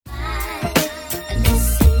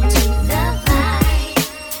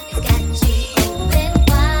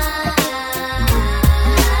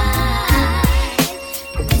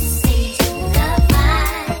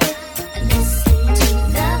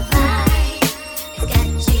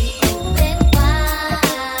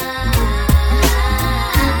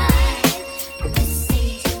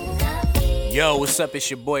Yo, what's up? It's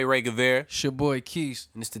your boy Ray Guevara. It's your boy Keys.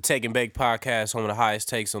 And it's the Take and Bake podcast, home of the highest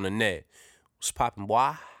takes on the net. What's poppin',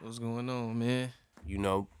 boy? What's going on, man? You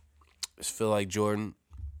know, I just feel like Jordan.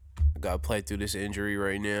 I gotta play through this injury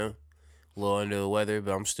right now. A little under the weather,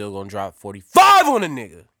 but I'm still gonna drop 45 on a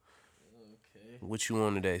nigga. Okay. What you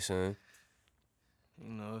on today, son?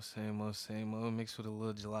 You know, same old, mixed with a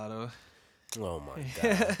little gelato. Oh my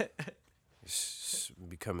God. It's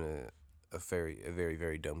becoming a very,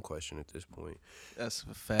 very dumb question at this point. That's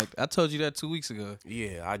a fact. I told you that 2 weeks ago.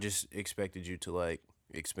 Yeah, I just expected you to, like,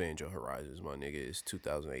 expand your horizons, my nigga. It's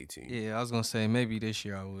 2018. Yeah, I was going to say maybe this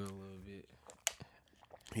year I will a little bit.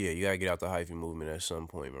 Yeah, you gotta get out the hyphy movement at some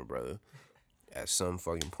point, my brother. At some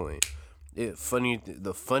fucking point. The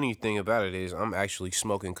funny thing about it is I'm actually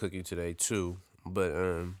smoking cookie today too. But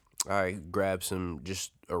I grabbed some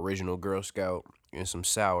just original Girl Scout and some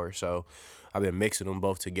sour, so I've been mixing them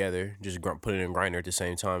both together, just putting it in a grinder at the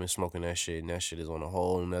same time and smoking that shit. And that shit is on a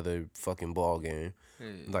whole nother fucking ball game. Yeah.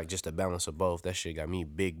 Like just a balance of both. That shit got me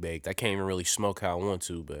big baked. I can't even really smoke how I want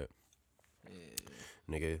to, but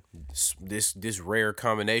nigga, this rare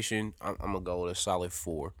combination, I'm gonna go with a solid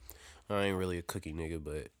 4. I ain't really a cookie nigga,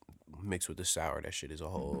 but mixed with the sour, that shit is a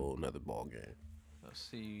whole nother ball game. I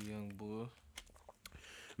see you, young boy.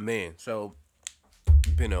 Man, so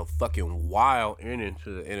been a fucking wild end into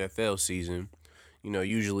the NFL season. You know,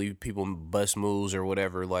 usually people bust moves or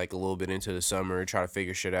whatever, like a little bit into the summer, try to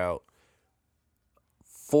figure shit out.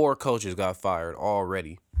 4 coaches got fired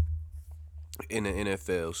already in the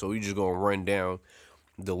NFL. So we just gonna run down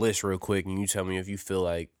the list real quick, and you tell me if you feel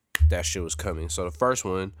like that shit was coming. So the first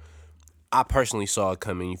one, I personally saw it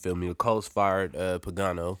coming. You feel me? The Colts fired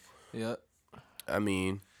Pagano. Yep. I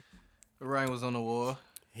mean, Ryan was on the wall.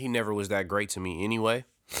 he never was that great to me anyway.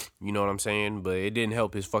 You know what I'm saying? But it didn't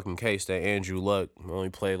help his fucking case that Andrew Luck only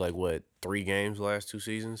played like, what, 3 games the last 2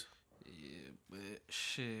 seasons? Yeah, but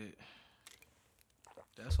shit.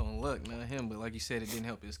 That's on Luck, not him. But like you said, it didn't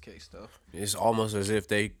help his case, though. It's almost as if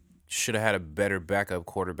they should have had a better backup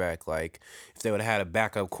quarterback. Like, if they would have had a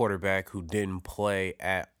backup quarterback who didn't play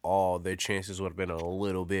at all, their chances would have been a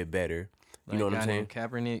little bit better. You know what I'm saying?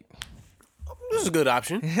 Kaepernick. This is a good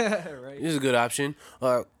option. Right. This is a good option.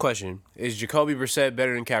 Question. Is Jacoby Brissett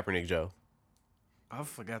better than Kaepernick, Joe? I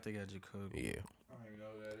forgot they got Jacoby. Yeah. I don't even know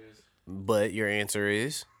who that is. But your answer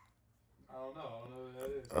is? I don't know who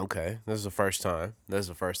that is. Okay. This is the first time. This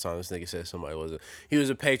nigga said somebody he was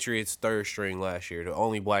a Patriots 3rd string last year. The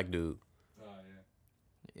only black dude. Oh,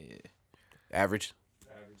 yeah. Yeah. Average?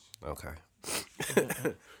 Average.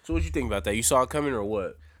 Okay. So what you think about that? You saw it coming or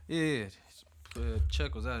what? Yeah.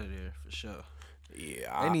 Chuck was out of there for sure.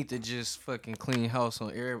 Yeah. They need to just fucking clean house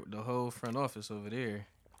on the whole front office over there.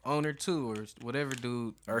 Owner too, or whatever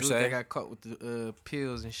dude that got caught with the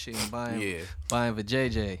pills and shit and buying for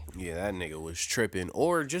JJ. Yeah, that nigga was tripping.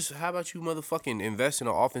 Or just how about you motherfucking invest in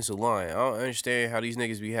an offensive line? I don't understand how these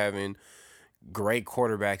niggas be having great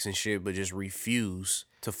quarterbacks and shit, but just refuse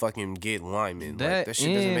to fucking get linemen. That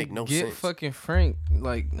shit doesn't make no sense. Get fucking Frank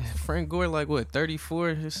Gore, like what,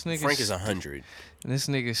 34? This nigga Frank is 100. And this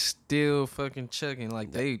nigga still fucking chucking.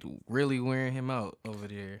 Like they really wearing him out over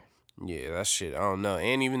there. Yeah, that shit, I don't know.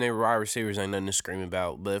 And even their wide receivers ain't nothing to scream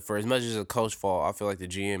about. But for as much as a coach fault, I feel like the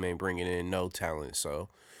GM ain't bringing in no talent. So,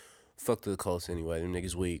 fuck the Colts anyway. Them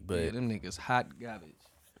niggas weak. But yeah, them niggas hot garbage.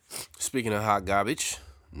 Speaking of hot garbage,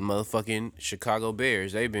 motherfucking Chicago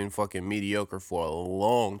Bears, they've been fucking mediocre for a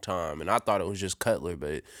long time. And I thought it was just Cutler,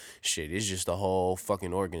 but shit, it's just the whole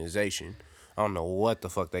fucking organization. I don't know what the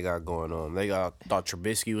fuck they got going on. Thought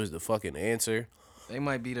Trubisky was the fucking answer. They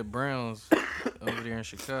might be the Browns over there in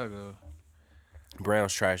Chicago.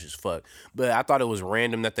 Browns trash as fuck. But I thought it was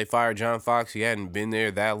random that they fired John Fox. He hadn't been there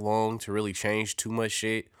that long to really change too much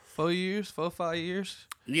shit. 4 years? 5 years?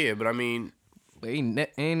 Yeah, but I mean...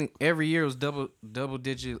 And every year was double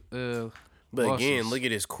digit But losses. again, look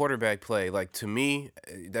at his quarterback play. Like, to me,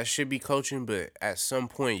 that should be coaching, but at some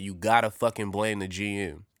point, you gotta fucking blame the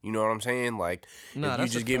GM. You know what I'm saying? Like, if you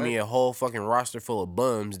just give me a whole fucking roster full of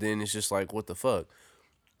bums, then it's just like, what the fuck?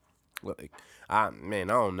 Like, I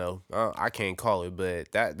don't know. I can't call it,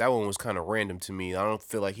 but that one was kind of random to me. I don't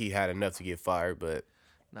feel like he had enough to get fired, but...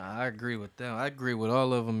 Nah, I agree with them. I agree with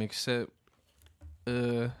all of them except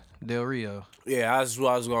Del Rio. Yeah, that's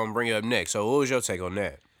what I was going to bring up next. So what was your take on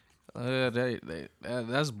that?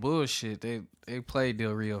 That's bullshit. They played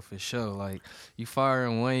Del Rio for sure. Like, you fire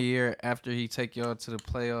him 1 year after he take y'all to the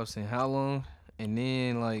playoffs in how long? And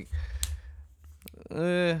then, like,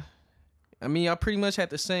 I mean, I pretty much had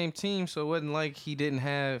the same team, so it wasn't like he didn't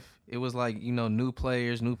have. It was like, you know, new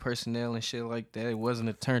players, new personnel and shit like that. It wasn't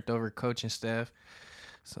a turned over coaching staff.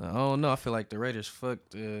 So I don't know. I feel like the Raiders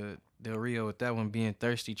fucked Del Rio with that one being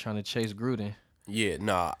thirsty, trying to chase Gruden. Yeah,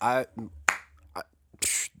 nah,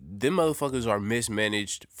 them motherfuckers are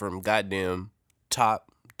mismanaged from goddamn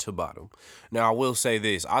top to bottom. Now, I will say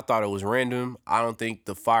this. I thought it was random. I don't think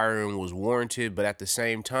the firing was warranted, but at the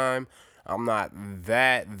same time, I'm not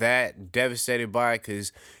that devastated by it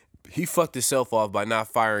because he fucked himself off by not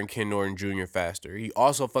firing Ken Norton Jr. faster. He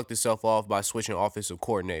also fucked himself off by switching offensive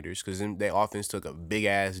coordinators because their offense took a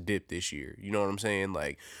big-ass dip this year. You know what I'm saying?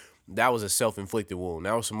 Like, that was a self-inflicted wound.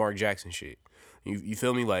 That was some Mark Jackson shit. You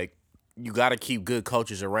feel me? Like, you got to keep good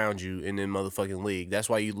coaches around you in the motherfucking league. That's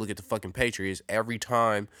why you look at the fucking Patriots every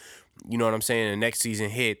time, you know what I'm saying, the next season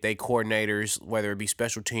hit, they coordinators, whether it be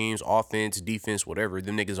special teams, offense, defense, whatever,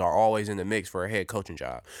 them niggas are always in the mix for a head coaching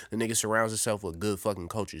job. The nigga surrounds himself with good fucking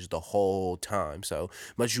coaches the whole time. So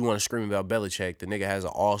much you want to scream about Belichick, the nigga has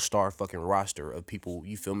an all-star fucking roster of people,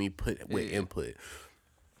 you feel me, put with input.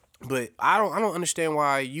 But I don't understand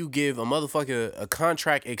why you give a motherfucker a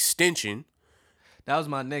contract extension. That was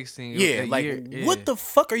my next thing. Yeah, like, what the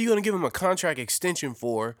fuck are you going to give him a contract extension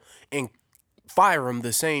for and fire him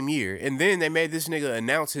the same year? And then they made this nigga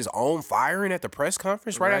announce his own firing at the press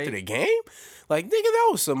conference right after the game? Like, nigga, that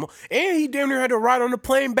was some... And he damn near had to ride on the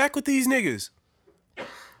plane back with these niggas.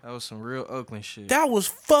 That was some real Oakland shit. That was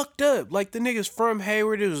fucked up. Like, the niggas from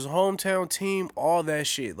Hayward, it was his hometown team, all that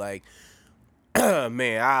shit. Like,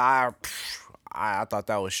 man, I thought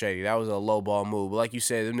that was shady. That was a low ball move. But like you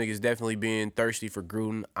said, them niggas definitely being thirsty for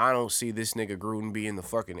Gruden. I don't see this nigga Gruden being the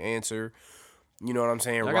fucking answer. You know what I'm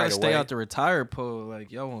saying? I gotta stay out the retired poll.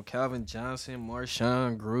 Like, y'all want Calvin Johnson,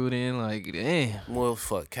 Marshawn, Gruden. Like, damn. Well,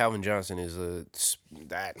 fuck. Calvin Johnson is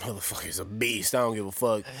that motherfucker is a beast. I don't give a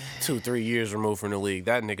fuck. 2-3 years removed from the league.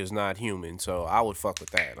 That nigga's not human. So I would fuck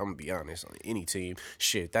with that. I'm gonna be honest. On any team.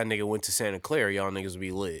 Shit, that nigga went to Santa Clara. Y'all niggas would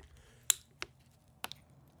be lit.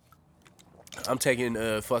 I'm taking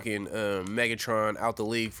fucking Megatron out the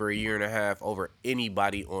league for a year and a half over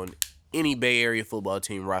anybody on any Bay Area football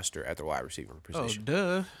team roster at the wide receiver position. Oh,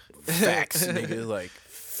 duh. Facts, nigga. Like,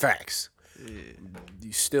 facts. Yeah.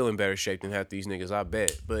 You still in better shape than half these niggas, I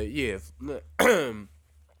bet. But, yeah.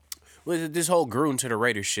 With this whole Gruden to the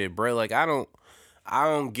Raiders shit, bro, like, I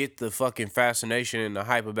don't get the fucking fascination and the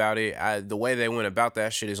hype about it. The way they went about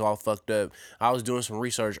that shit is all fucked up. I was doing some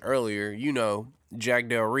research earlier. You know, Jack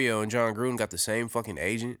Del Rio and John Gruden got the same fucking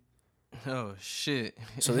agent. Oh, shit.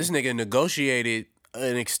 So this nigga negotiated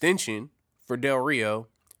an extension for Del Rio,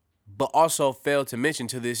 but also failed to mention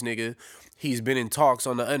to this nigga he's been in talks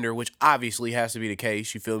on the under, which obviously has to be the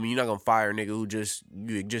case. You feel me? You're not gonna fire a nigga who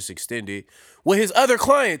you just extended with his other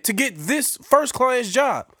client to get this first client's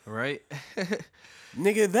job. Right.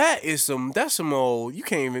 Nigga, that's some old, you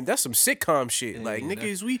can't even, that's some sitcom shit. Yeah, like, nigga,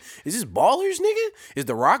 is this Ballers, nigga? Is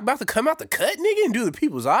The Rock about to come out the cut, nigga, and do the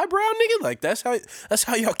people's eyebrow, nigga? Like, that's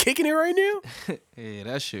how y'all kicking it right now? Yeah,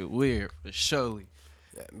 that shit weird, for surely.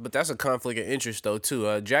 But that's a conflict of interest, though,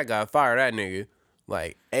 too. Jack got fired, that nigga.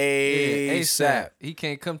 Like, ASAP. He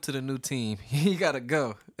can't come to the new team. He gotta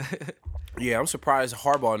go. Yeah, I'm surprised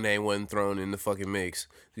Harbaugh name wasn't thrown in the fucking mix.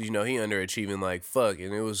 Cause, you know, he underachieving like fuck.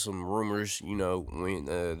 And there was some rumors, you know, when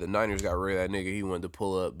the Niners got rid of that nigga, he wanted to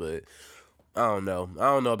pull up. But I don't know. I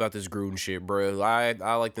don't know about this Gruden shit, bro. I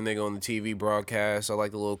like the nigga on the TV broadcast. I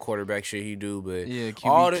like the little quarterback shit he do. But yeah,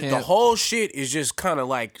 the whole shit is just kind of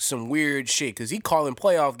like some weird shit. Because he calling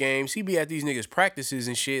playoff games. He be at these niggas' practices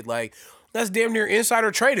and shit. Like, that's damn near insider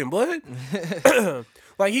trading, bud.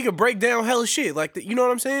 Like, he could break down hella shit. Like, you know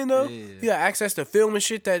what I'm saying, though? Yeah. He got access to film and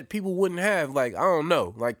shit that people wouldn't have. Like, I don't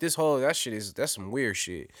know. Like, that's some weird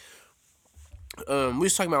shit. We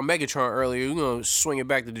was talking about Megatron earlier. We're going to swing it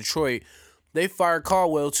back to Detroit. They fired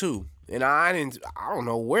Caldwell, too. And I don't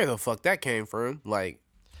know where the fuck that came from. Like,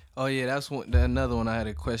 oh, yeah, that's another one I had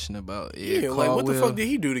a question about. Yeah, like, what the fuck did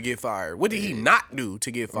he do to get fired? What did he not do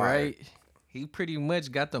to get fired? Right. He pretty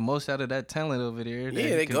much got the most out of that talent over there.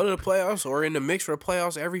 Yeah, they go to the playoffs or in the mix for the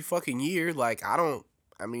playoffs every fucking year. Like, I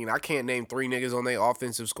can't name 3 niggas on their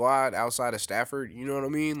offensive squad outside of Stafford. You know what I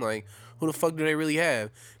mean? Like, who the fuck do they really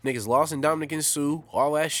have? Niggas lost in Dominican Sue,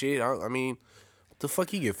 all that shit. I mean, what the fuck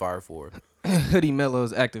he get fired for? Hoodie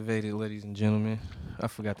Melo's activated, ladies and gentlemen. I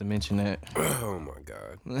forgot to mention that. Oh, my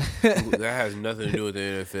God. That has nothing to do with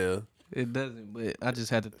the NFL. It doesn't, but I just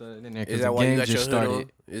had to throw it in there because the game just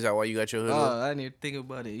started. Is that why you got your hood on? Oh, I didn't even think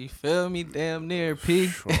about it. You feel me? Damn near, P.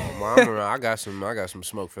 Oh, I got some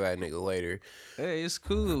smoke for that nigga later. Hey, it's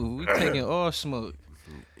cool. We taking all smoke.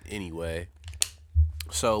 Anyway,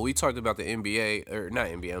 so we talked about the NBA, or not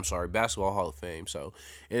NBA, I'm sorry, Basketball Hall of Fame. So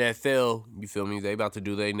NFL, you feel me? They about to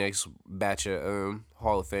do their next batch of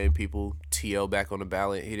Hall of Fame people. T.O. back on the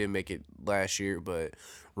ballot. He didn't make it last year, but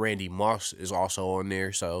Randy Moss is also on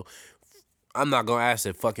there. So I'm not going to ask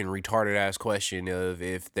the fucking retarded ass question of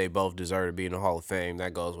if they both deserve to be in the Hall of Fame.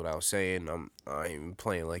 That goes without saying. I ain't even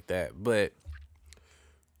playing like that. But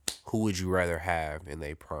who would you rather have in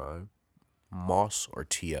their prime? Moss or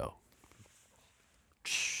T.O.?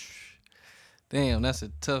 Damn, that's a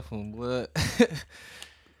tough one, but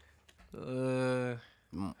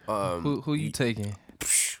who you taking?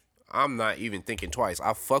 I'm not even thinking twice.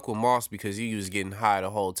 I fuck with Moss because he was getting high the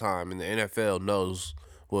whole time, and the NFL knows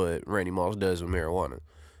what Randy Moss does with marijuana.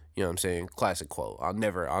 You know what I'm saying? Classic quote. I'll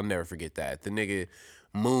never forget that. The nigga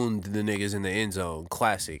mooned the niggas in the end zone.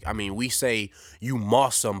 Classic. I mean, we say you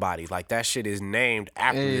moss somebody. Like, that shit is named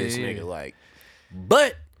after this nigga. Like,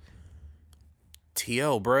 but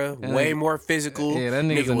T.O., bruh, way more physical. Yeah, that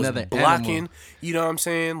nigga was blocking. Animal. You know what I'm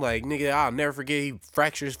saying? Like, nigga, I'll never forget. He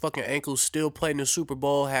fractured his fucking ankle, still played in the Super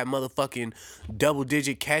Bowl, had motherfucking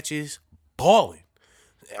double-digit catches, balling.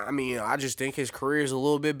 I mean, I just think his career is a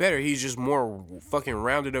little bit better. He's just more fucking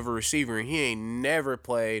rounded of a receiver, and he ain't never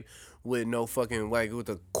played with no fucking, like, with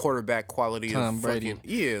the quarterback quality Tom of Brady. fucking,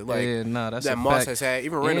 yeah, like, that's that a Moss fact. has had.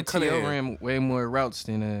 Even Randall Cunningham ran way more routes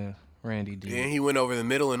than Randy did. And he went over the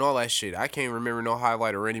middle and all that shit. I can't remember no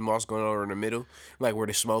highlight of Randy Moss going over in the middle, like where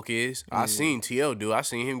the smoke is. I seen T.O. do. I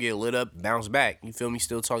seen him get lit up, bounce back. You feel me?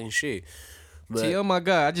 Still talking shit. But T.O., my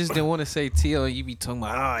God, I just didn't want to say T.O. and you be talking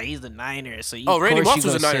about, he's the Niners. So Randy Moss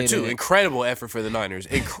was a Niner too. Incredible effort for the Niners.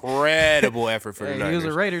 Incredible effort for the Niners. He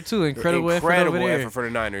was a Raider too. Incredible effort for the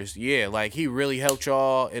Niners. Yeah, like he really helped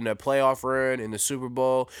y'all in the playoff run in the Super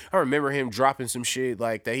Bowl. I remember him dropping some shit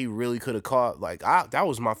like that he really could have caught. Like that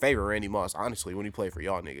was my favorite Randy Moss, honestly, when he played for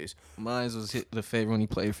y'all niggas. Mine was the favorite when he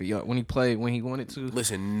played for y'all. When he wanted to.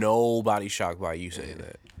 Listen, nobody shocked by you saying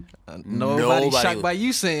that. Nobody shocked by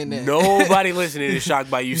you saying that. Nobody listening is shocked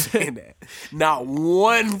by you saying that. Not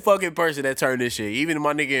one fucking person that turned this shit. Even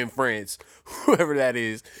my nigga in France, whoever that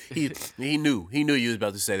is, he knew you was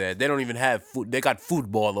about to say that. They don't even have they got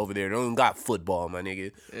football over there. They don't even got football, my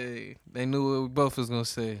nigga. Hey, they knew what we both was gonna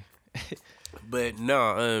say. But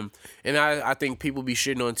no, and I think people be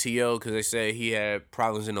shitting on T.O. because they say he had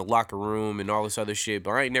problems in the locker room and all this other shit.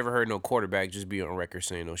 But I ain't never heard no quarterback just be on record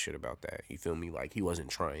saying no shit about that. You feel me? Like he wasn't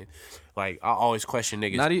trying. Like I always question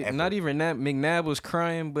niggas. Not even that. McNabb was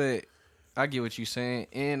crying, but I get what you saying.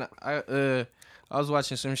 And I was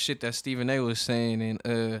watching some shit that Stephen A. was saying,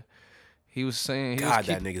 and he was saying, that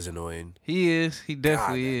nigga's annoying. He is. He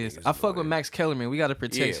definitely is. I fuck with Max Kellerman. We gotta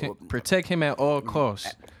protect him at all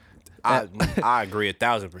costs. I agree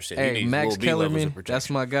 1,000%. Hey, Max Kellerman, that's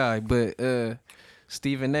my guy. But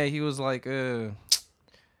Stephen A., he was like, you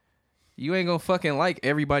ain't gonna fucking like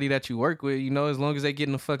everybody that you work with, you know, as long as they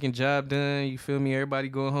getting the fucking job done, you feel me? Everybody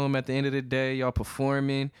going home at the end of the day, y'all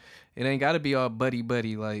performing. It ain't gotta be all buddy.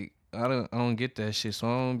 Like, I don't get that shit. So I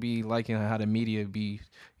don't be liking how the media be,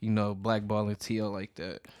 you know, blackballing T.O. like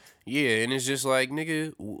that. Yeah, and it's just like,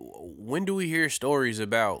 nigga, when do we hear stories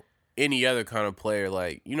about any other kind of player?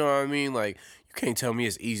 Like, you know what I mean? Like, you can't tell me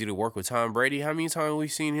it's easy to work with Tom Brady. How many times have we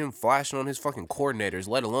seen him flashing on his fucking coordinators,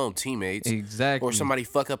 let alone teammates? Exactly. Or somebody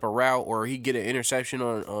fuck up a route, or he get an interception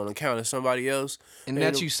on account of somebody else. And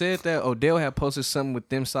that you said that, Odell had posted something with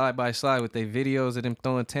them side by side with their videos of them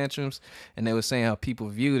throwing tantrums, and they were saying how people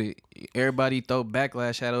viewed it. Everybody throw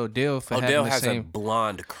backlash at Odell for having the same. Odell has a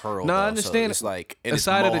blonde curl. No, I understand. So it's like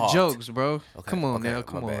aside of the jokes, bro. Okay, come on now,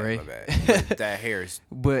 come on, Ray. My bad. That hair is.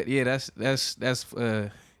 But yeah, that's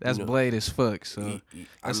Blade as fuck. So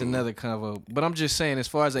that's another convo. But I'm just saying, as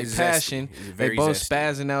far as a passion, they both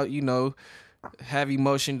spazzing out, you know, have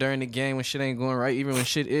emotion during the game when shit ain't going right, even when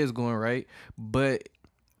shit is going right. But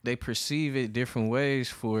they perceive it different ways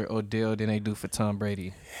for Odell than they do for Tom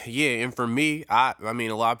Brady. Yeah, and for me, I mean,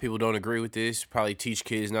 a lot of people don't agree with this. Probably teach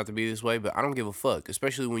kids not to be this way, but I don't give a fuck,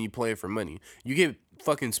 especially when you playing for money. You get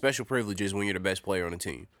fucking special privileges when you're the best player on the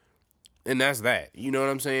team. And that's that. You know what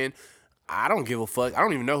I'm saying? I don't give a fuck. I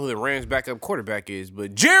don't even know who the Rams' backup quarterback is,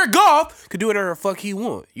 but Jared Goff could do whatever the fuck he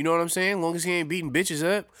want. You know what I'm saying? As long as he ain't beating bitches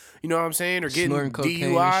up, you know what I'm saying? Or getting snorting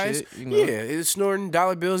DUIs. Shit, you know? Yeah, it's snorting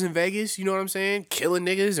dollar bills in Vegas, you know what I'm saying? Killing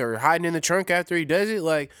niggas or hiding in the trunk after he does it.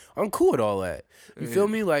 Like, I'm cool with all that. You feel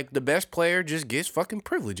me? Like, the best player just gets fucking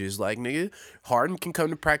privileges. Like, nigga, Harden can come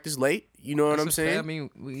to practice late. You know what I'm saying? I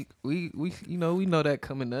mean, we you know, we know that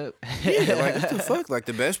coming up. Yeah, like, what the fuck? Like,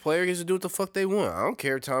 the best player gets to do what the fuck they want. I don't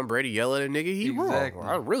care if Tom Brady yell at a nigga. He wrong.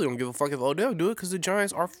 I really don't give a fuck if Odell do it because the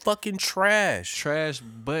Giants are fucking trash. Trash,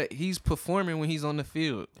 but he's performing when he's on the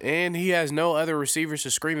field. And he has no other receivers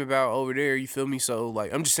to scream about over there. You feel me? So,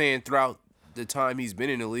 like, I'm just saying throughout the time he's been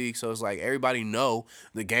in the league. So it's like everybody know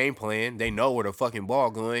the game plan. They know where the fucking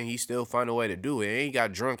ball going. He still find a way to do it. And he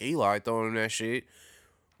got drunk Eli throwing him that shit.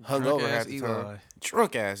 Hungover half the time.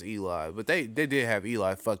 Drunk ass Eli. But they did have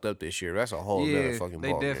Eli fucked up this year. That's a whole other fucking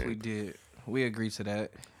ball. They definitely did. We agree to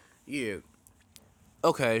that. Yeah.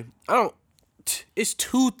 Okay. It's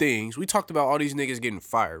two things. We talked about all these niggas getting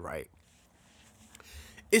fired, right?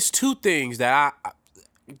 It's two things that I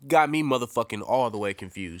got me motherfucking all the way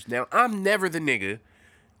confused. Now, I'm never the nigga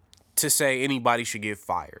to say anybody should get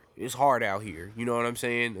fired. It's hard out here. You know what I'm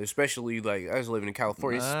saying? Especially, like, I was living in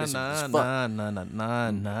California. It's expensive as fuck.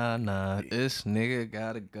 Nah. This nigga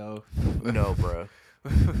gotta go. No, bro.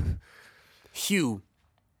 Hugh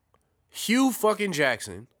fucking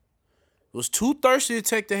Jackson was too thirsty to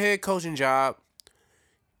take the head coaching job.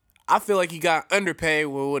 I feel like he got underpaid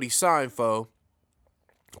with what he signed for.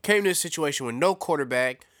 Came to a situation with no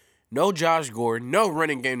quarterback, no Josh Gordon, no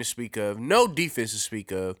running game to speak of, no defense to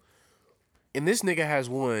speak of. And this nigga has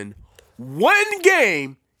won one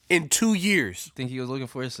game in 2 years. Think he was looking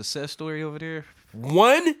for a success story over there?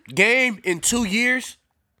 One game in 2 years?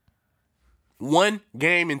 1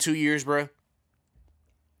 game in 2 years, bro.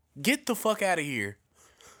 Get the fuck out of here.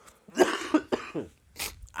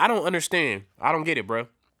 I don't understand. I don't get it, bro.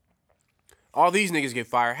 All these niggas get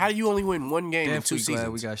fired. How do you only win one game in 2 seasons?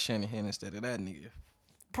 Glad we got Shanahan instead of that nigga.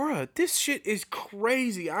 Bruh, this shit is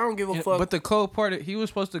crazy. I don't give a fuck. But the cold part, he was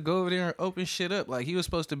supposed to go over there and open shit up. Like, he was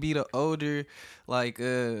supposed to be the older, like,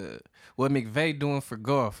 what McVay doing for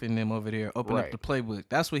Goff and them over there, open up the playbook.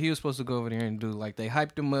 That's what he was supposed to go over there and do. Like, they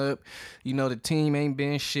hyped him up. You know, the team ain't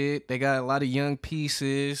been shit. They got a lot of young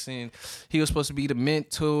pieces, and he was supposed to be the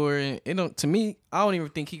mentor. And to me, I don't even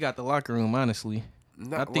think he got the locker room, honestly.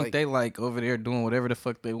 I think they like over there doing whatever the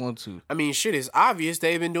fuck they want to. I mean, shit is obvious.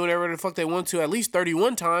 They've been doing whatever the fuck they want to at least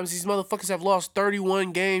 31 times. These motherfuckers have lost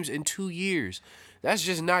 31 games in 2 years. That's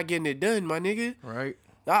just not getting it done, my nigga. Right.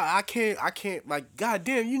 I can't, like,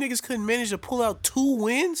 goddamn, you niggas couldn't manage to pull out 2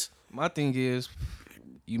 wins? My thing is,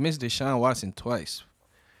 you missed Deshaun Watson twice.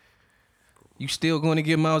 You still going to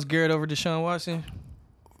give Myles Garrett over Deshaun Watson?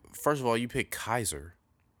 First of all, you picked Kaiser.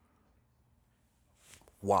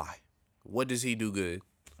 Why? What does he do good?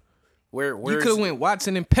 Where you could have went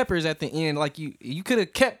Watson and Peppers at the end. Like you could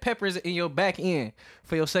have kept Peppers in your back end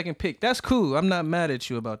for your second pick. That's cool. I'm not mad at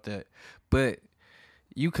you about that. But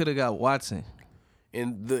you could have got Watson.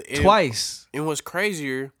 Twice. And what's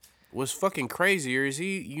fucking crazier is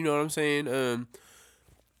he, you know what I'm saying,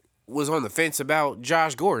 was on the fence about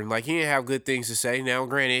Josh Gordon. Like, he didn't have good things to say. Now,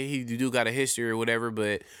 granted, he do got a history or whatever,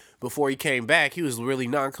 but before he came back, he was really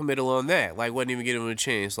non-committal on that. Like, wasn't even giving him a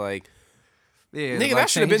chance. Like, yeah, nigga, like that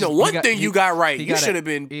should have been the one thing you got right. You should have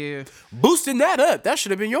been boosting that up. That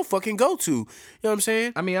should have been your fucking go-to. You know what I'm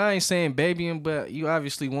saying? I mean, I ain't saying baby him, but you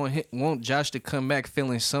obviously want Josh to come back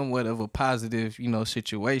feeling somewhat of a positive,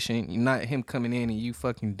 situation. Not him coming in and you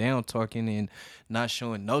fucking down talking and not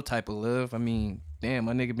showing no type of love. I mean, damn,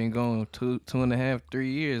 my nigga been going 2.5,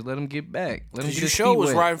 3 years. Let him get back. Let him get his show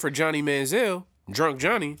was riding for Johnny Manziel, Drunk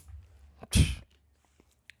Johnny.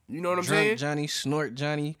 You know what I'm saying? Johnny, Snort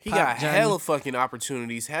Johnny. He got hella fucking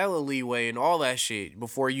opportunities, hella leeway, and all that shit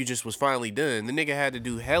before you just was finally done. The nigga had to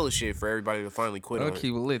do hella shit for everybody to finally quit on it.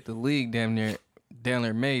 Okay, well, the league down there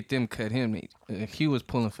made them cut him. He was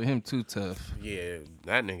pulling for him too tough. Yeah,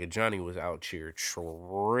 that nigga Johnny was out here tripping.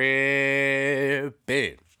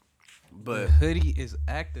 But the hoodie is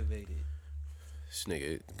activated. This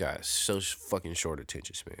nigga got so fucking short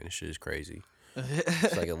attention span. This shit is crazy.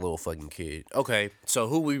 It's like a little fucking kid. Okay, so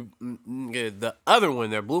the other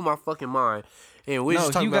one that blew my fucking mind, and we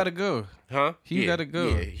just talking about. Gotta go, huh? You gotta go.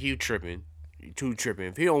 Yeah, Hugh tripping, too tripping.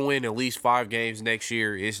 If he don't win at least 5 games next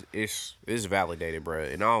year, it's validated, bro.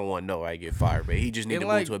 And I don't want nobody to get fired, but he just need to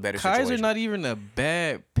move to a better situation. Kaiser's not even a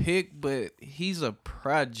bad pick, but he's a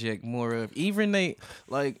project more of. Even they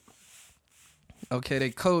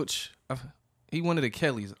coach. He one of the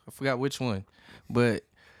Kellys. I forgot which one, but.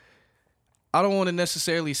 I don't want to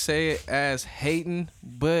necessarily say it as hating,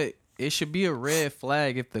 but it should be a red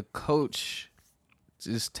flag if the coach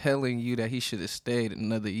is telling you that he should have stayed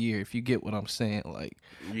another year, if you get what I'm saying. Like,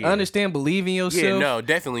 I understand believing yourself. Yeah, no,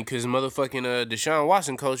 definitely, because motherfucking Deshaun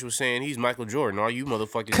Watson coach was saying he's Michael Jordan. All you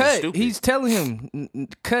motherfuckers are stupid. He's telling him,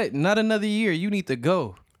 cut, not another year. You need to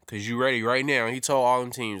go. Because you ready right now. He told all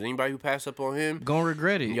them teams, anybody who passed up on him, gonna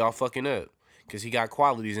regret it. Y'all fucking up. Because he got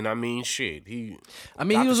qualities, and I mean, shit. He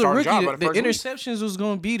was a rookie. The interceptions was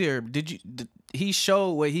going to be there. He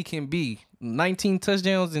showed what he can be. 19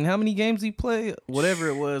 touchdowns in how many games he played? Whatever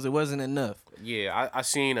it wasn't enough. Yeah, I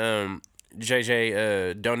seen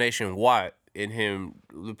JJ Donation Watt and him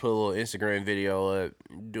put a little Instagram video up,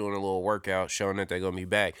 doing a little workout, showing that they're gonna be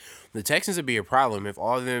back. The Texans would be a problem if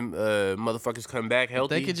all of them motherfuckers come back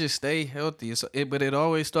healthy. They could just stay healthy, but it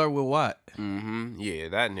always start with Watt. Yeah,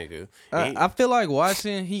 that nigga. I feel like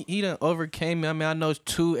Watson, he done overcame. I mean, I know it's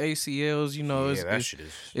 2 ACLs. You know,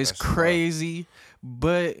 it's crazy,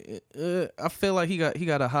 but I feel like he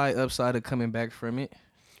got a high upside of coming back from it.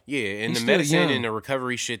 Yeah, and the medicine and the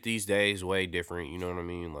recovery shit these days way different. You know what I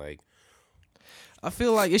mean? Like, I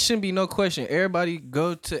feel like it shouldn't be no question. Everybody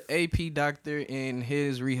go to AP doctor and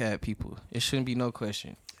his rehab people. It shouldn't be no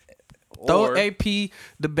question. Throw AP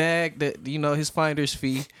the bag that his finder's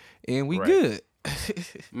fee, and we good.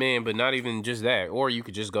 Man, but not even just that. Or you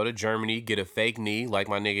could just go to Germany, get a fake knee, like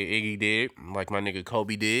my nigga Iggy did, like my nigga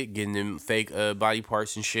Kobe did, getting them fake body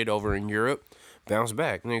parts and shit over in Europe. Bounce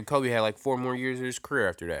back. Nigga Kobe had like 4 more years of his career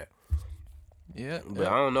after that. Yeah, but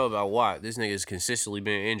I don't know about Watt. This nigga's consistently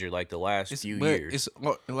been injured like the last few years. It's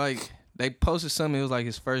like they posted something. It was like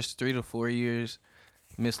his first 3 to 4 years,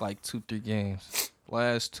 missed like 2-3 games.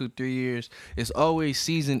 Last 2-3 years, it's always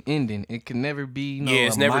season ending. It can never be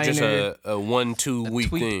it's never just a 1-2 week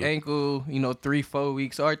tweaked thing. Ankle, 3-4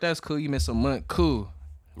 weeks. All right, that's cool. You miss a month, cool.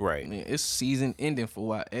 Right. Man, it's season ending for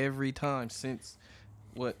Watt every time since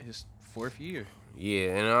his 4th year.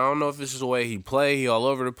 Yeah, and I don't know if this is the way he play. He all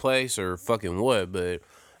over the place or fucking what, but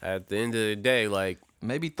at the end of the day, like,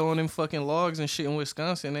 maybe throwing them fucking logs and shit in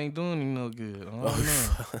Wisconsin ain't doing him no good. I don't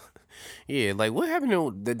know. Yeah, like, what happened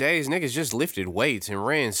to the days niggas just lifted weights and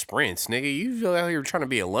ran sprints, nigga? You out here trying to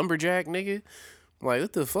be a lumberjack, nigga? Like,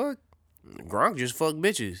 what the fuck? Gronk just fuck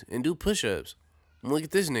bitches and do push-ups. Look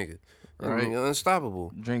at this nigga. Right.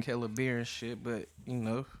 Unstoppable. Drink hella beer and shit, but,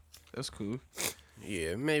 that's cool.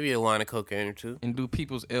 Yeah, maybe a line of cocaine or two. And do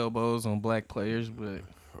people's elbows on black players, but...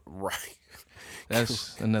 Right.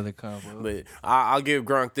 That's another combo. But I'll give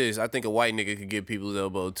Gronk this. I think a white nigga could give people's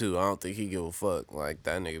elbow, too. I don't think he give a fuck. Like,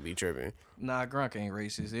 that nigga be tripping. Nah, Gronk ain't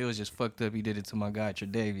racist. It was just fucked up. He did it to my guy,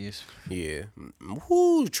 Tre'Davious. Yeah.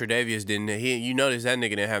 Whoo, Tre'Davious didn't. You notice that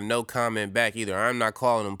nigga didn't have no comment back either. I'm not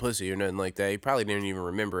calling him pussy or nothing like that. He probably didn't even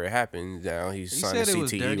remember it happened. Now he's signing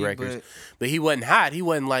CTE records. But he wasn't hot. He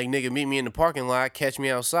wasn't like, nigga, meet me in the parking lot, catch me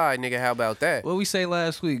outside, nigga, how about that? What we say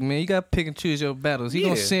last week, man, you got to pick and choose your battles. He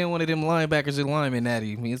gonna send one of them linebackers and linemen at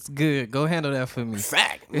him. It's good. Go handle that for me.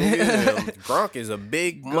 Fact. Gronk is a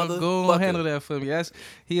big motherfucker. Go handle that for me.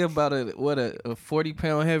 He about a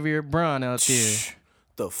 40-pound heavier Braun out there.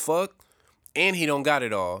 The fuck? And he don't got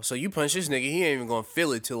it all. So you punch this nigga, he ain't even gonna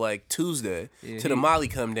feel it till like Tuesday. Till the Molly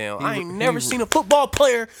come down. I ain't never seen a football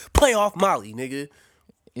player play off Molly, nigga.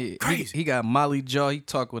 Yeah, crazy. He got Molly jaw. He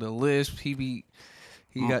talk with a lisp. He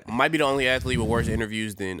might be the only athlete with worse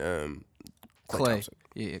interviews than Clay Thompson.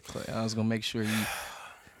 Yeah, Clay. I was gonna make sure you.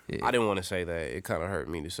 Yeah. I didn't want to say that. It kind of hurt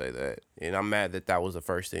me to say that, and I'm mad that was the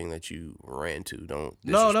first thing that you ran to. Don't.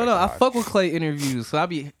 No. I fuck with Clay interviews, so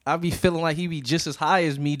I be feeling like he be just as high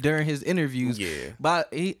as me during his interviews. Yeah, but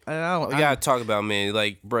we gotta talk about, man.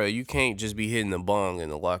 Like, bro, you can't just be hitting the bong in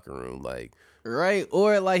the locker room, like. Right,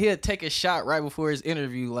 or like he'll take a shot right before his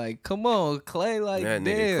interview. Like, come on, Clay. Like, that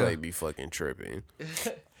damn. Nigga Clay be fucking tripping.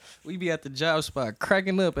 We be at the job spot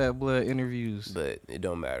cracking up at blood interviews. But it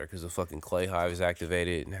don't matter because the fucking Clay Hive is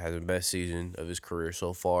activated and has the best season of his career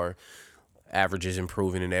so far. Averages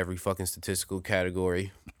improving in every fucking statistical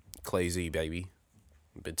category. Clay Z, baby.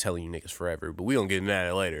 Been telling you niggas forever, but we gonna get into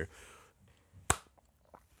that later.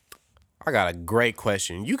 I got a great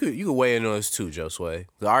question. You could weigh in on this too, Josue.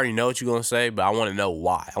 I already know what you're gonna say, but I want to know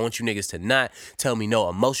why. I want you niggas to not tell me no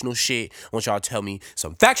emotional shit. I want y'all to tell me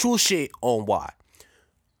some factual shit on why.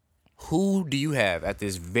 Who do you have at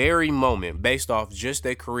this very moment, based off just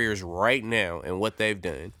their careers right now and what they've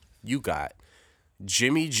done? You got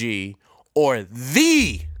Jimmy G or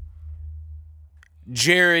the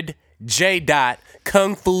Jared J. Dot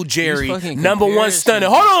Kung Fu Jerry, #1 stunner.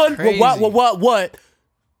 Hold on. What?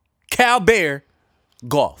 Cal Bear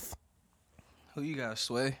Golf. Who you got,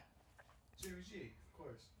 Sway? Jimmy G, of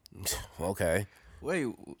course. Okay. Wait,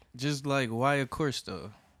 just like why of course though?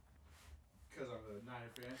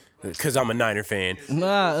 Because I'm a Niner fan.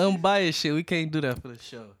 Nah, unbiased shit. We can't do that for the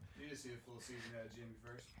show. You just see a full season at Jimmy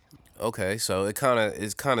first. Okay, so it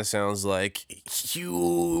kind of sounds like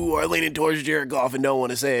you are leaning towards Jared Goff and don't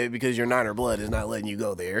want to say it because your Niner blood is not letting you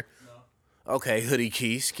go there. No. Okay, Hoodie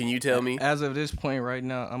Keys, can you tell me? As of this point right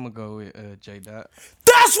now, I'm gonna go with J. Dot.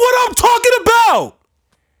 That's what I'm talking about.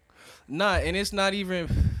 Nah, and it's not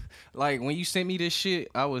even. Like, when you sent me this shit,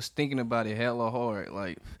 I was thinking about it hella hard.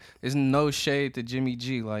 Like, there's no shade to Jimmy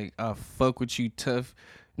G. Like, I fuck with you tough.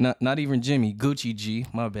 Not even Jimmy. Gucci G.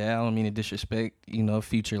 My bad. I don't mean to disrespect,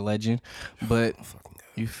 future legend. But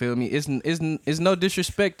You feel me? It's no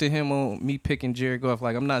disrespect to him on me picking Jared Goff.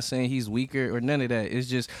 Like, I'm not saying he's weaker or none of that. It's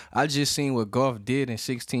just I just seen what Goff did in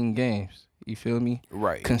 16 games. You feel me?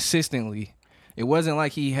 Right. Consistently. It wasn't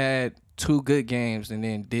like he had 2 good games and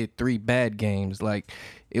then did 3 bad games. Like,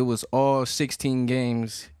 it was all 16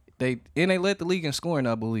 games. They led the league in scoring,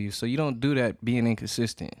 I believe. So you don't do that being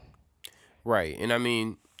inconsistent. Right. And I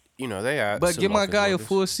mean, you know, they got. But give my guy a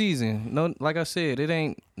full season. No, like I said, it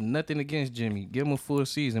ain't nothing against Jimmy. Give him a full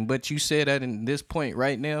season. But you said that in this point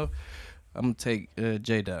right now, I'm gonna take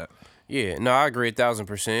J-Dot. Yeah, no, I agree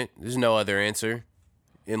 1,000%. There's no other answer,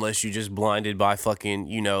 unless you just blinded by fucking,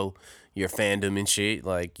 you know, your fandom and shit.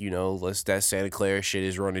 Like, you know, that Santa Clara shit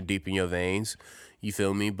is running deep in your veins. You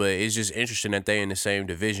feel me? But it's just interesting that they in the same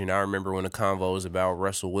division. I remember when the convo was about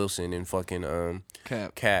Russell Wilson and fucking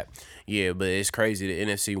Cap. Yeah, but it's crazy.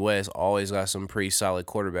 The NFC West always got some pretty solid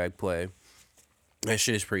quarterback play. That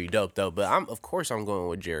shit is pretty dope though. But of course I'm going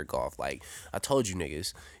with Jared Goff. Like I told you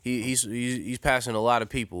niggas, he's passing a lot of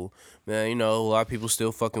people. Man, you know, a lot of people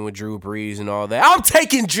still fucking with Drew Brees and all that. I'm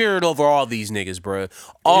taking Jared over all these niggas, bro.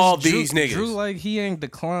 All these niggas. Drew, like, he ain't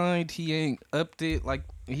declined. He ain't upped it. Like,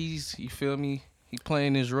 you feel me? He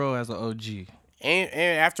playing his role as an OG. And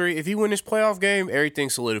after, if he win this playoff game,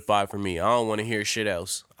 everything's solidified for me. I don't want to hear shit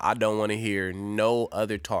else. I don't want to hear no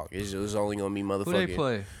other talk. It's only going to be motherfucking. Who they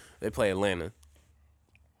play? They play Atlanta.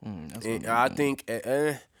 And I think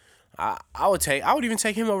I would even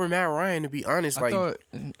take him over Matt Ryan, to be honest. I thought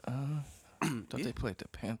they played the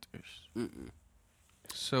Panthers. Mm-mm.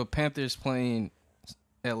 So Panthers playing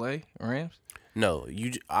L.A. Rams? No,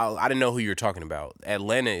 I didn't know who you were talking about.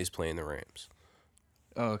 Atlanta is playing the Rams.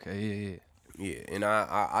 Oh, okay, yeah. And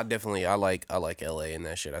I definitely like LA and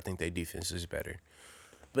that shit. I think their defense is better.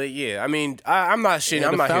 But yeah, I mean, I'm not shitting.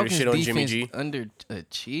 I'm not here to shit on Jimmy G.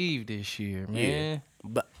 Underachieved this year, man. Yeah.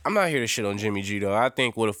 But I'm not here to shit on Jimmy G though. I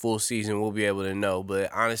think with a full season we'll be able to know.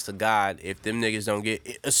 But honest to God, if them niggas don't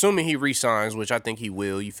get, assuming he resigns, which I think he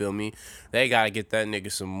will, you feel me? They gotta get that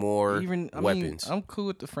nigga some more weapons. I'm cool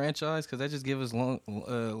with the franchise because that just give us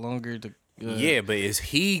longer to. Yeah, but is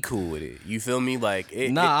he cool with it? You feel me? Like,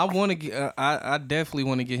 I want to get. I definitely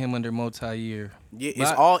want to get him under multi-year. Yeah,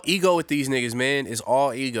 it's all ego with these niggas, man. It's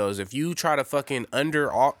all egos. If you try to fucking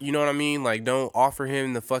you know what I mean? Like, don't offer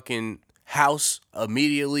him the fucking house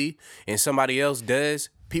immediately, and somebody else does.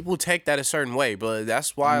 People take that a certain way, but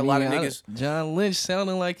that's why a lot of niggas. John Lynch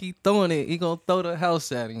sounding like he throwing it. He gonna throw the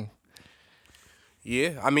house at him.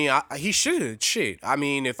 Yeah, I mean, he should. Shit. I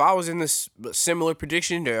mean, if I was in this similar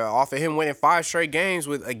prediction to offer him winning 5 straight games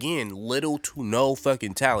with, again, little to no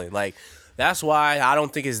fucking talent. Like, that's why I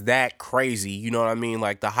don't think it's that crazy, you know what I mean?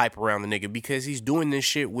 Like, the hype around the nigga, because he's doing this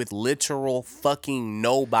shit with literal fucking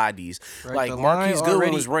nobodies. Right, like, Marquise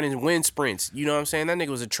Goodwin was running wind sprints, you know what I'm saying? That nigga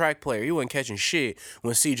was a track player. He wasn't catching shit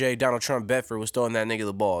when CJ Donald Trump Bedford was throwing that nigga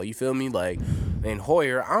the ball, you feel me? Like, and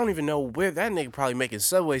Hoyer, I don't even know where that nigga probably making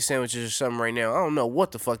Subway sandwiches or something right now. I don't know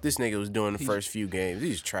what the fuck this nigga was doing the first few games.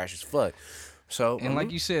 He's trash as fuck. So, and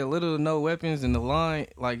like you said, little to no weapons in the line.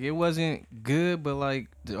 Like, it wasn't good, but like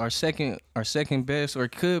our second best, or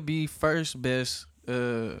could be first best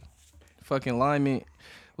fucking lineman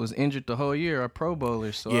was injured the whole year. Our Pro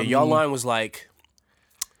Bowler. So yeah, y'all line was like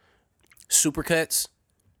Supercuts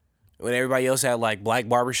when everybody else had like Black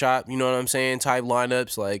Barbershop. You know what I'm saying? Type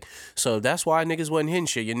lineups. Like, so that's why niggas wasn't hitting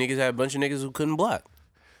shit. Your niggas had a bunch of niggas who couldn't block.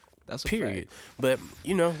 That's a period. Fact. But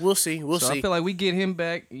you know, we'll see. We'll see. I feel like we get him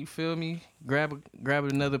back. You feel me? Grab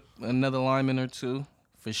another lineman or two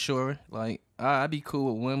for sure. Like, I'd be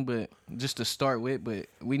cool with one, but just to start with. But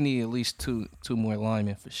we need at least two more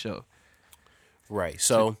linemen for sure. Right.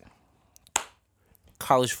 So,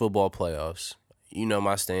 college football playoffs. You know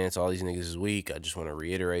my stance. All these niggas is weak. I just want to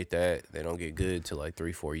reiterate that they don't get good till like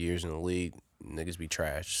 3-4 years in the league. Niggas be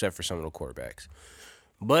trash, except for some of the quarterbacks.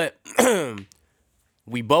 But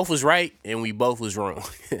we both was right and we both was wrong.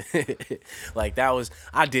 Like, that was,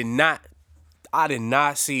 I did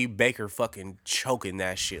not see Baker fucking choking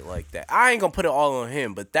that shit like that. I ain't gonna put it all on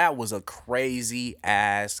him, but that was a crazy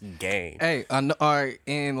ass game. Hey, I know, all right,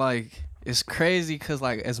 and like, it's crazy because,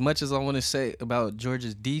 like, as much as I want to say about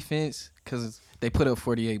Georgia's defense, because they put up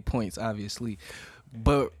 48 points, obviously,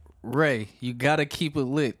 but Ray, you gotta keep it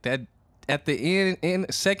lit. That at the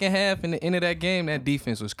end, second half, and the end of that game, that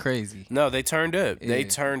defense was crazy. No, they turned up. Yeah. They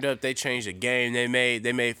turned up. They changed the game.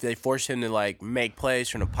 They forced him to like make plays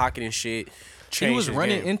from the pocket and shit. He was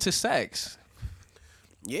running into sacks.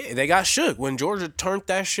 Yeah, they got shook when Georgia turned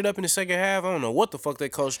that shit up in the second half. I don't know what the fuck they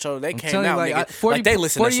coach told. They came out, like, nigga, like they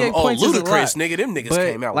listened to some old Ludacris, nigga. Them niggas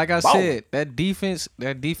came out. Like I said, that defense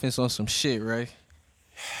on some shit, right?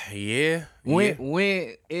 Yeah.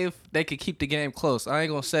 When if they could keep the game close, I ain't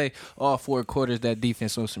gonna say all 4 quarters that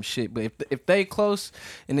defense on some shit, but if they close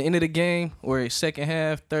in the end of the game or second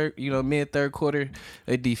half, mid third quarter,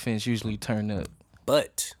 their defense usually turn up.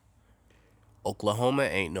 But Oklahoma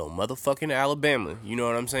ain't no motherfucking Alabama. You know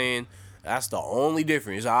what I'm saying? That's the only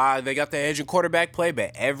difference. They got the edge in quarterback play,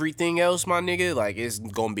 but everything else, my nigga, like, it's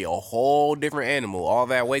gonna be a whole different animal. All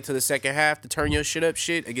that wait till the second half to turn your shit up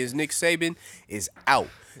shit against Nick Saban is out.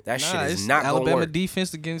 That shit is not gonna work. Alabama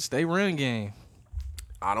defense against they run game.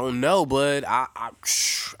 I don't know, but I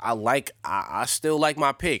still like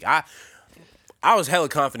my pick. I was hella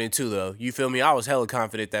confident too, though. You feel me? I was hella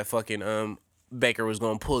confident that fucking Baker was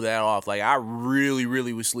gonna pull that off. Like, I really,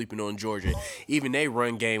 really was sleeping on Georgia. Even they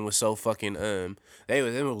run game was so fucking they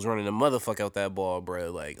was running the motherfucker out that ball,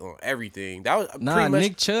 bro. Like, on everything. That was pretty much,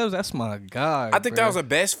 Nick Chubb, that's my guy. I think that was the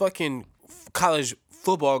best fucking college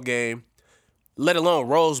football game, let alone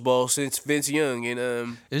Rose Bowl, since Vince Young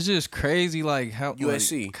and It's just crazy, like how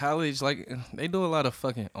USC like, college, like they do a lot of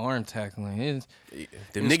fucking arm tackling. Them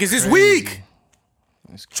niggas crazy. is weak.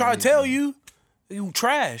 Try to Crazy. tell you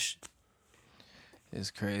trash. It's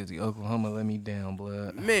crazy. Oklahoma let me down,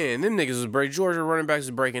 blood. Man, them niggas was Georgia running backs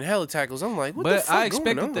is breaking hella tackles. I'm like, what the fuck I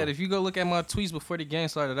expected going on? that. If you go look at my tweets before the game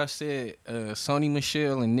started, I said Sony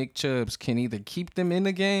Michel and Nick Chubbs can either keep them in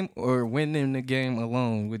the game or win them the game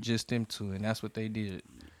alone with just them two, and that's what they did.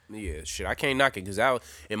 Yeah, shit, I can't knock it because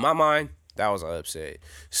in my mind, that was an upset.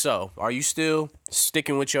 So, are you still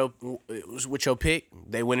sticking with your pick?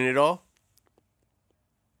 They winning it all?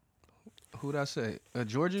 Who'd I say?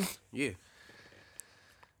 Georgia? Yeah.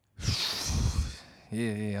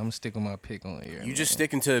 Yeah, I'm sticking my pick on here. You just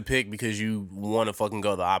sticking to the pick because you want to fucking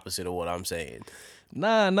go the opposite of what I'm saying.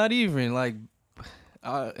 Nah, not even. Like,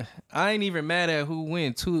 I ain't even mad at who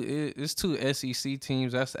win. It's 2 SEC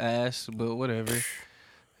teams. That's ass, but whatever.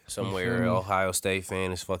 Somewhere Ohio State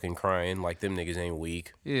fan is fucking crying like them niggas ain't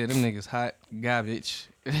weak. Yeah, them niggas hot garbage.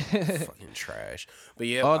 Fucking trash. But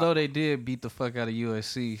yeah, although they did beat the fuck out of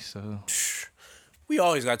USC, so we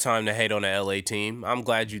always got time to hate on the LA team. I'm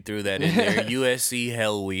glad you threw that in there. USC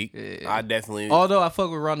hell week. Yeah. I definitely. Although I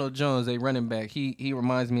fuck with Ronald Jones, they running back. He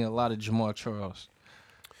reminds me a lot of Jamal Charles.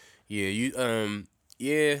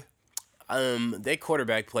 Yeah, they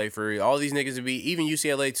quarterback play for all these niggas to be, even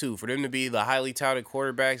UCLA too, for them to be the highly touted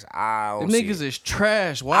quarterbacks. I don't Them see niggas it. is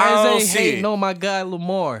trash. I Why don't is they see hating it. on my guy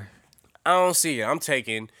Lamar? I don't see it. I'm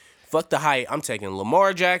taking fuck the hype. I'm taking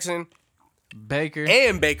Lamar Jackson Baker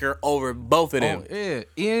and Baker over both of them. Oh, yeah,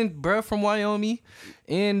 and bruh from Wyoming,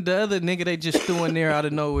 and the other nigga they just threw in there out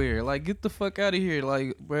of nowhere. Like, get the fuck out of here,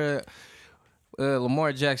 like, bruh.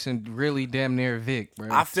 Lamar Jackson really damn near Vic, bro.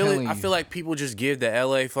 I feel like people just give the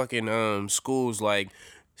LA fucking schools like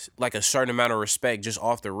a certain amount of respect just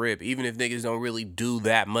off the rip, even if niggas don't really do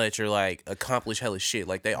that much or like accomplish hella shit.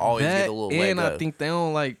 Like, they always get a little leg and up. I think they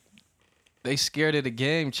don't like. They scared of the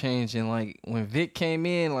game changing. Like, when Vic came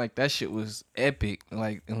in, like, that shit was epic.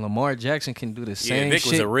 Like, and Lamar Jackson can do the same Vic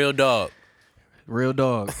shit. was a real dog. Real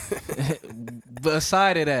dog. But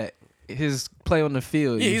aside of that, his play on the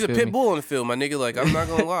field. Yeah, he's a feel pit me? bull on the field, my nigga. Like, I'm not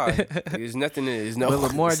gonna lie. There's nothing. There's no. But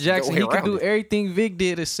Lamar there's no Jackson, way he can around do it. everything Vic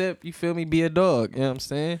did except, you feel me, be a dog. You know what I'm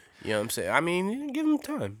saying? You know what I'm saying? I mean, give him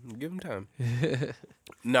time. Give him time.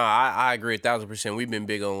 No, I agree 1,000%. We've been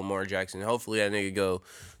big on Lamar Jackson. Hopefully that nigga go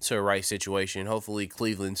to the right situation. Hopefully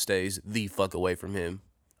Cleveland stays the fuck away from him.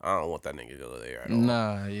 I don't want that nigga to go there at all.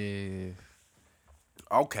 Nah, yeah.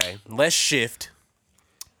 Okay, let's shift.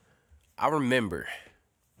 I remember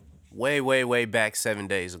way back 7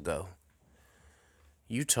 days ago,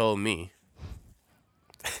 you told me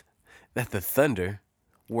that the Thunder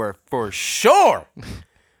were for sure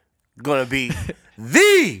gonna be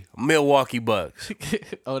the Milwaukee Bucks.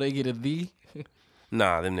 Oh, they get a V?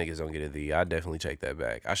 Nah, them niggas don't get a the. I definitely take that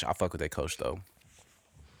back. I fuck with that coach though.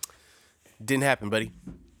 Didn't happen, buddy.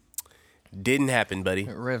 Didn't happen, buddy.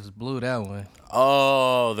 Refs blew that one.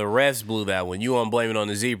 Oh, the refs blew that one. You want to blame it on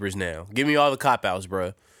the Zebras now? Give me all the cop outs,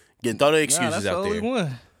 bro. Throw the excuses that's out the only there.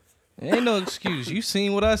 one. Ain't no excuse. You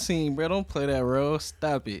seen what I seen, bro. Don't play that role.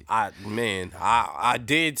 Stop it. I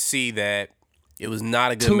did see that it was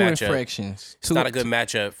not a good 2 matchup. infractions. It's not a good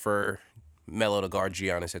matchup for Melo to guard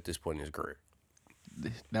Giannis at this point in his career.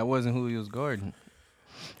 That wasn't who he was guarding.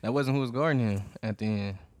 That wasn't who was guarding him at the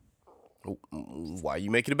end. Why you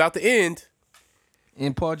make it about the end?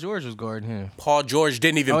 And Paul George was guarding him. Paul George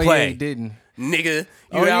didn't even Oh, play. yeah, he didn't. Nigga, you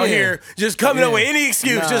Oh, out yeah. here just coming up Yeah. with any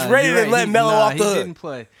excuse, Nah, just ready you're to right. let Melo off the he hook. didn't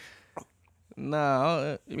play.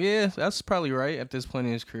 Nah, yeah, that's probably right at this point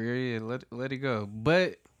in his career. Yeah, let it go.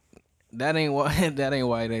 But that ain't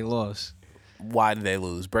why they lost. Why did they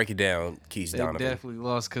lose? Break it down, Keith They Donovan. definitely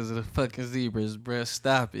lost because of the fucking zebras, bruh.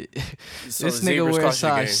 Stop it. So This the nigga Zebras wears cost you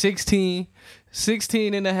the size game.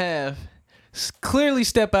 16 and a half. Clearly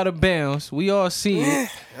step out of bounds. We all see it.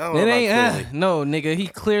 I don't know about clearly. No, nigga. He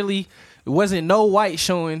clearly wasn't no white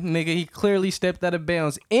showing, nigga. He clearly stepped out of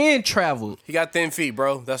bounds and traveled. He got thin feet,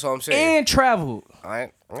 bro. That's all I'm saying. And traveled.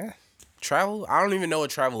 Travel? I don't even know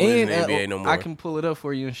what travel is in the NBA no more. I can pull it up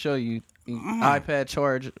for you and show you. iPad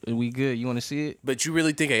charge. We good. You want to see it? But you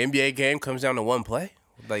really think an NBA game comes down to one play?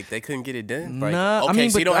 Like they couldn't get it done? Like, Nah, okay, I mean,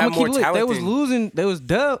 so but you don't I'm have gonna more keep it lit. talent. They was losing. They was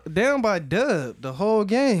down by dub the whole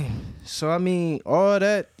game. So I mean, all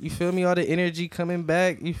that, you feel me? All the energy coming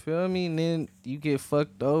back, you feel me? And then you get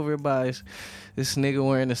fucked over by this nigga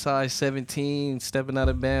wearing a size 17, stepping out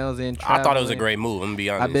of bounds and traveling. I thought it was a great move. I'm gonna be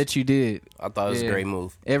honest. I bet you did. I thought it was a great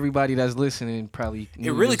move. Everybody that's listening probably.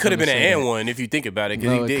 It really could have been an and one if you think about it,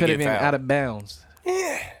 because No, he it did could get have been fouled. out of bounds.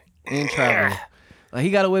 And traveling. Like, he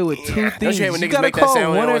got away with two things. Don't you hate when You niggas gotta make that call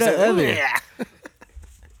sound when one they or the always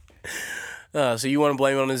other. So you want to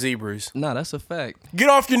blame it on the Zebras? Nah, that's a fact. Get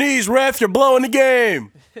off your knees, ref. You're blowing the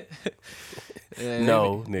game. Yeah,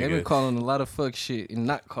 No, they've been nigga. calling a lot of fuck shit and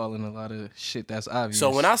not calling a lot of shit that's obvious. So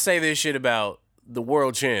when I say this shit about the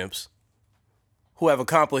world champs who have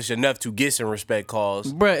accomplished enough to get some respect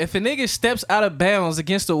calls, bruh, if a nigga steps out of bounds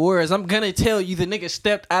against the Warriors, I'm gonna tell you the nigga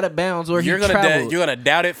stepped out of bounds or you're he traveled. gonna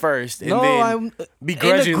doubt it first, and No, then I'm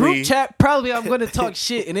begrudgingly. in the group chat. Probably I'm gonna talk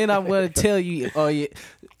shit and then I'm gonna tell you, oh yeah,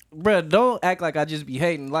 bruh, don't act like I just be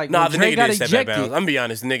hating. Like, Nah, when the Dre nigga got did step out of ejected, bounds. I'm gonna be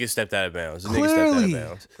honest, the nigga stepped out of bounds. The nigga clearly, stepped out of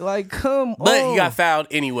bounds. like, come But on. he got fouled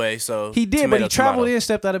anyway, so He did, but tomato, he traveled tomato. and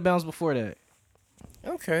stepped out of bounds before that.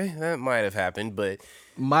 Okay, that might have happened, but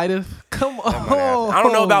Might have. Come on. I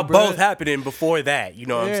don't know about bruh. both happening before that. You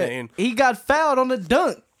know what I'm Yeah. saying? He got fouled on the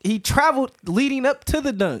dunk. He traveled leading up to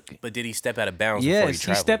the dunk. But did he step out of bounds before he Yes, he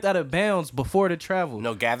traveled? stepped out of bounds before the travel.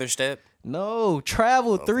 No gather step? No,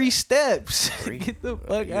 travel 3 steps. Get the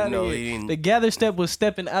fuck You out know, of he here. didn't- The gather step was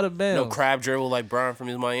stepping out of No bounds. crab dribble like Brian from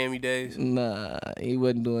his Miami days? Nah, he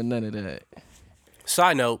wasn't doing none of that.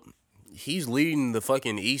 Side note, he's leading the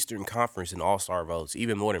fucking Eastern Conference in All-Star votes,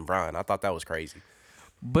 even more than Brian. I thought that was crazy.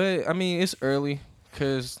 But, I mean, it's early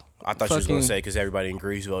because I thought you was going to say because everybody in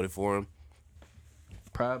Greece voted for him.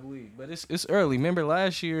 Probably. But it's early. Remember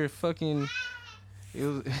last year, fucking, it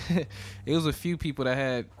was, it was a few people that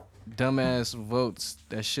had dumbass votes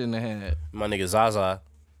that shouldn't have had. My nigga Zaza,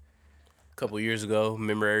 a couple years ago,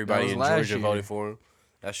 remember everybody was in last Georgia year. voted for him?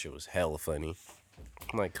 That shit was hella funny.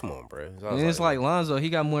 I'm like, come on, bro. And it's like Lonzo, he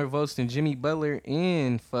got more votes than Jimmy Butler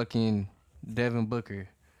and fucking Devin Booker.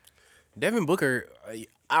 Devin Booker,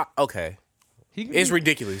 okay. He, It's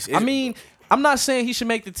ridiculous. I mean, I'm not saying he should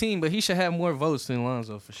make the team, but he should have more votes than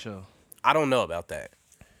Lonzo for sure. I don't know about that.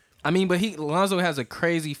 I mean, but Lonzo has a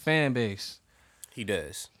crazy fan base. He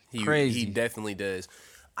does. Crazy. He definitely does.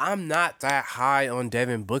 I'm not that high on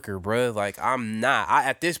Devin Booker, bro. Like, I'm not.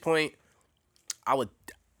 At this point, I would.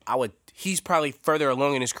 He's probably further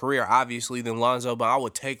along in his career, obviously, than Lonzo, but I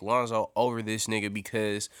would take Lonzo over this nigga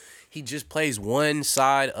because he just plays one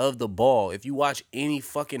side of the ball. If you watch any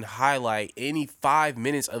fucking highlight, any 5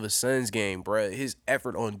 minutes of a Suns game, bro, his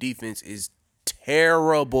effort on defense is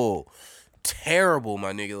terrible. Terrible,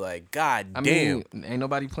 my nigga. Like, god I damn. mean, ain't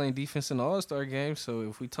nobody playing defense in the All-Star game, so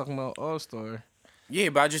if we talking about All-Star, Yeah,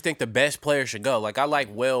 but I just think the best player should go. Like, I like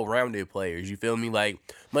well-rounded players. You feel me? Like,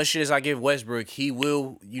 much shit as I give Westbrook, he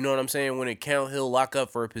will, you know what I'm saying? When it count, he'll lock up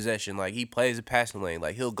for a possession. Like, he plays a passing lane.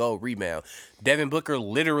 Like, he'll go rebound. Devin Booker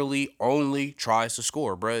literally only tries to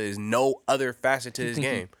score, bro. There's no other facet to his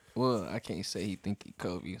game. well, I can't say he think he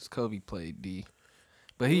Kobe. 'Cause Kobe played D.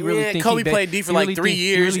 But he really think Kobe he played D for like 3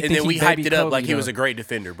 years, and then we hyped it up like he was a great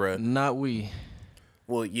defender, bro. Not we.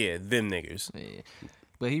 Well, yeah, them niggas. Yeah.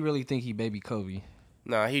 But he really think he baby Kobe.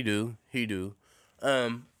 Nah, he do. He do.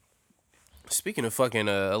 Speaking of fucking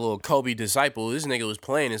a little Kobe disciple, this nigga was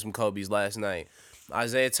playing in some Kobe's last night.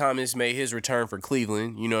 Isaiah Thomas made his return for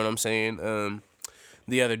Cleveland. You know what I'm saying?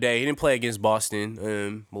 The other day, he didn't play against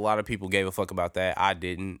Boston. A lot of people gave a fuck about that. I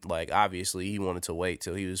didn't. Like, obviously, he wanted to wait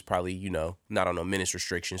till he was probably, you know, not on no minutes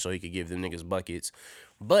restriction so he could give them niggas buckets.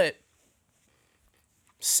 But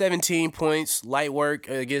 17 points, light work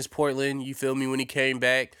against Portland. You feel me? When he came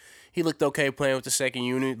back, he looked okay playing with the second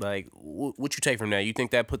unit. Like, what you take from that? You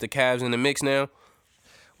think that put the Cavs in the mix now?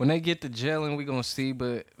 When they get to gelling, we gonna see.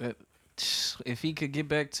 But if he could get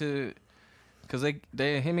back to, because him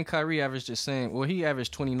and Kyrie averaged the same. Well, he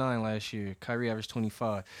averaged 29 last year. Kyrie averaged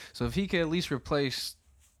 25. So if he could at least replace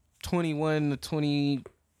 21 to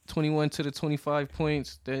the 25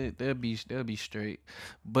 points, they'll be straight.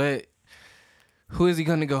 But who is he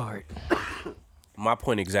gonna guard? My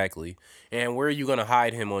point exactly. And where are you gonna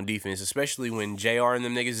hide him on defense, especially when JR and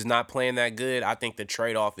them niggas is not playing that good? I think the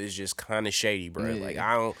trade off is just kind of shady, bro. Yeah. Like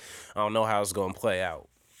I don't know how it's gonna play out.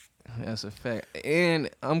 That's a fact. And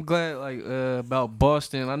I'm glad about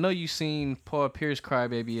Boston. I know you seen Paul Pierce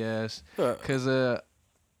crybaby ass because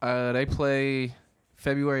they play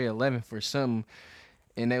February 11th or something,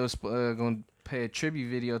 and they was gonna pay a tribute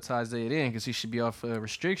video to Isaiah then because he should be off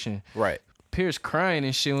restriction. Right. Pierce crying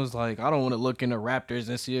and shit was like, I don't want to look in the Raptors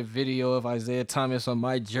and see a video of Isaiah Thomas on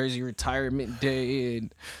my jersey retirement day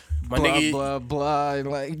and My blah, nigga, blah, blah.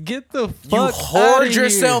 Like, get the fuck you hoard outta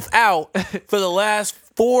yourself here. out for the last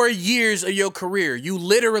 4 years of your career. You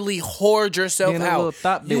literally hoard yourself Being a little out.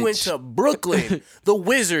 thought You went bitch. to Brooklyn, the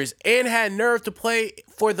Wizards, and had nerve to play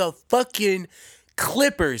for the fucking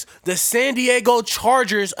Clippers, the San Diego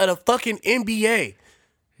Chargers of the fucking NBA.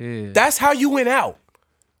 Yeah. That's how you went out.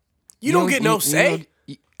 You don't get no say.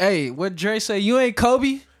 Hey, what Dre say? You ain't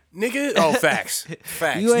Kobe? Nigga, oh, facts.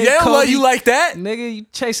 Facts. You They ain't don't love Kobe. you like that. Nigga, you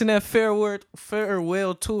chasing that farewell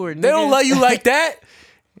tour. Nigga. They don't love you like that.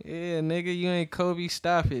 Yeah, nigga, you ain't Kobe.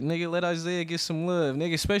 Stop it. Nigga, let Isaiah get some love.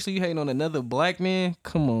 Nigga, especially you hating on another black man.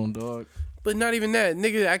 Come on, dog. But not even that.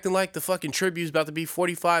 Nigga acting like the fucking tribute's about to be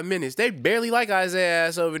 45 minutes. They barely like Isaiah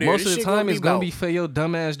ass over there. Most This of the shit time, it's gonna about- be for your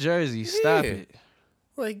dumbass jersey. Stop Yeah. it.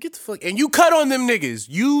 Like, get the fuck. And you cut on them niggas.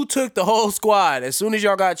 You took the whole squad as soon as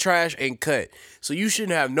y'all got trash and cut. So you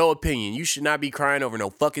shouldn't have no opinion. You should not be crying over no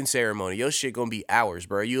fucking ceremony. Your shit gonna be hours,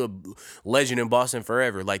 bro. You a legend in Boston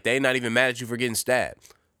forever. Like, they not even mad at you for getting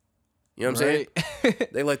stabbed. You know what I'm saying?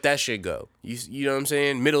 They let that shit go. You know what I'm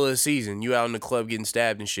saying? Middle of the season, you out in the club getting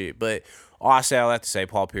stabbed and shit. But all I have to say,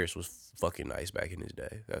 Paul Pierce was fucking nice back in his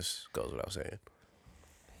day. That's goes without saying.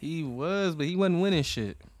 He was, but he wasn't winning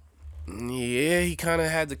shit. Yeah, he kind of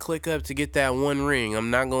had to click up to get that one ring. I'm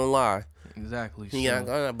not gonna lie. Exactly.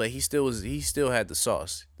 But he still had the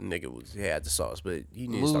sauce. The nigga had the sauce, but he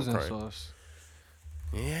needed to stop Losing crying. sauce.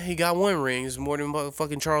 Yeah, he got one ring. It's more than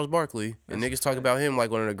fucking Charles Barkley. And niggas talk about him like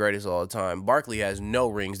one of the greatest all the time. Barkley has no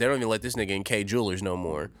rings. They don't even let this nigga in K Jewelers no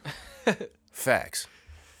more. Facts.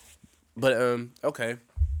 But okay.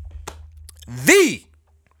 The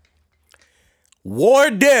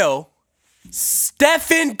Wardell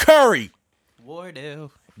Stephen Curry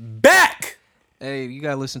Wardell. back. Hey, you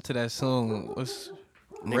gotta listen to that song. What's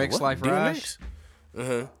Nigga, Rex what? Life Raj?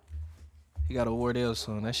 Uh-huh. He got a Wardell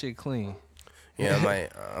song. That shit clean. Yeah,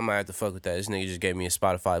 I might have to fuck with that. This nigga just gave me a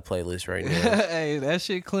Spotify playlist right now. Hey, that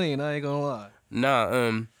shit clean. I ain't gonna lie. Nah,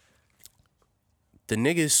 the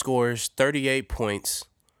nigga scores 38 points,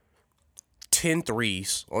 10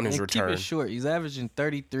 threes on his And return. keep it short. He's averaging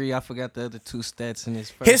 33. I forgot the other two stats in his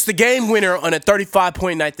first. Hits the game winner on a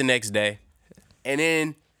 35-point night the next day. And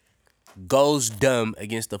then goes dumb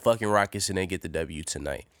against the fucking Rockets and they get the W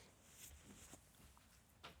tonight.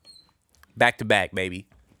 Back to back, baby.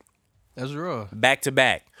 That's raw. Back to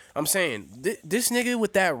back. I'm saying, this nigga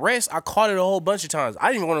with that rest, I caught it a whole bunch of times. I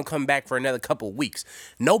didn't even want to come back for another couple of weeks.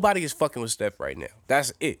 Nobody is fucking with Steph right now.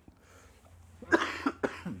 That's it.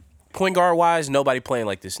 Point guard wise, nobody playing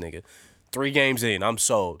like this nigga. 3 games in, I'm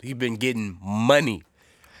sold. He been getting money.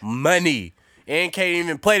 Money. And can't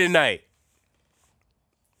even play tonight.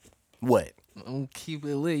 What? I'm keep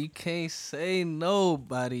it lit. You can't say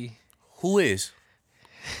nobody. Who is?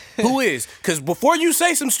 Who is? Because before you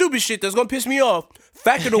say some stupid shit that's going to piss me off,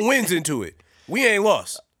 factor the wins into it. We ain't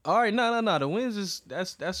lost. All right, no. The wins is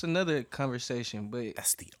that's another conversation. But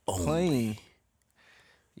That's the only. playing,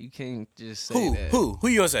 you can't just say that. Who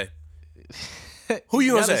you gonna say? Who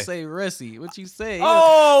you gonna gotta say? say Rusty. What you say?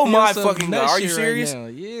 Oh He my on some fucking nut God. Are you shit serious? Right now.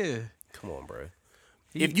 Yeah. Come on, bro.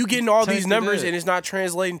 If you getting all these turned it numbers up. and it's not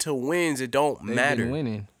translating to wins, it don't They've matter. been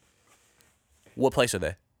winning. What place are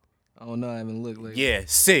they? I don't know. I haven't looked like. Yeah,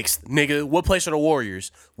 6th, nigga. What place are the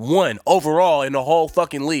Warriors? 1 overall in the whole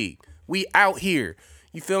fucking league. We out here.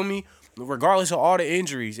 You feel me? Regardless of all the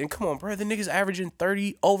injuries. And come on, bro. The niggas averaging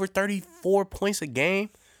over 34 points a game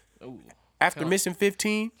Ooh, after missing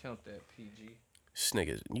 15. count that PG. This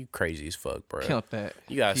nigga, you crazy as fuck, bro. Count that.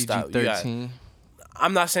 You gotta stop. You gotta- PG-13.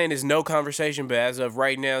 I'm not saying there's no conversation, but as of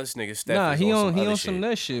right now, this nigga Steph Nah, is he on on some other some shit.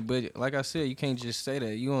 nut shit. But like I said, you can't just say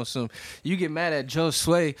that. You on some. You get mad at Joe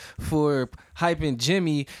Sway for hyping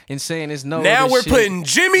Jimmy and saying it's no. Now other we're shit. putting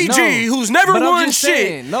Jimmy No, G, who's never but I'm won just shit,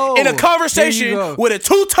 saying, no. in a Here conversation you go. with a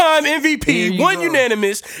 2-time Here MVP, you 1 go.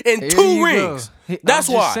 unanimous, and Here 2 you rings. go. That's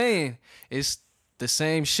I'm why. just saying it's the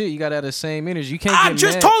same shit. You gotta have the same energy. You can't. I get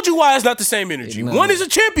just mad. told you why it's not the same energy. No. One is a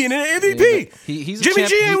champion and an MVP. He's a Jimmy G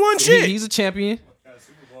champion. ain't won shit. He's a champion.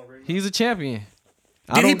 He's a champion.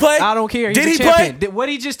 Did he play? I don't care. He's Did a he champion. play? What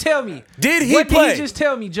did he just tell me? Did he What play? did he just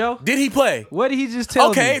tell me, Joe? Did he play? What did he just tell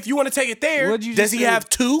me? Okay, if you want to take it there, What'd you does just he say? have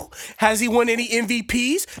 2? Has he won any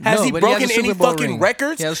MVPs? Has No, he but he has broken a Super any Bowl fucking ring.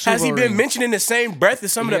 records? He has a Super Has he Bowl been ring. mentioned in the same breath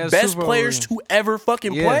as some He of the has a best Super Bowl players ring. to ever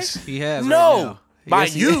fucking Yes, play? he has. No. Right now. By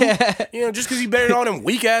Yes, you. he- You know, just because he better than all them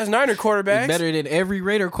weak ass Niner quarterbacks. Better than every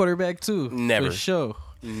Raider quarterback too. Never. For sure.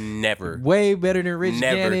 Never. Way better than Rich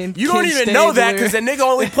Never. Gannon. You don't Ken even know that Stabler, because that nigga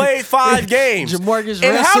only played 5 games. Jamarcus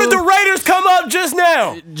And how did the Russell. Raiders come up just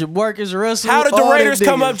now? Jamarcus Russell. How did the all them Raiders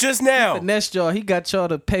come niggas. up just now? Finesse y'all. He got y'all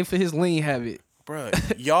to pay for his lean habit. Bruh,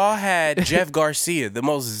 y'all had Jeff Garcia, the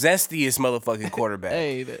most zestiest motherfucking quarterback.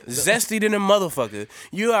 Hey, Zesty than a motherfucker.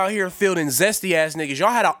 You out here fielding zesty ass niggas. Y'all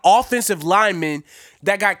had an offensive lineman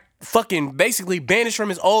that got fucking basically banished from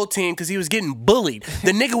his old team because he was getting bullied.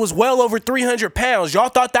 The nigga was well over 300 pounds. Y'all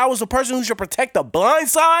thought that was the person who should protect the blind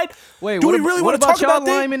side? Wait, do what, we really what want to about talk y'all about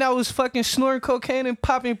that? lineman that was fucking snorting cocaine and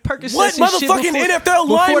popping Percocets What and shit motherfucking before, NFL before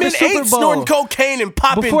lineman the Super ain't Bowl? snorting cocaine and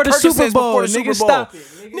popping Before the Percocets Super Bowl, before the nigga, Super Bowl? stop it.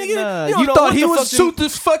 Nigga, Nah, don't you know thought what he the was fuck suit to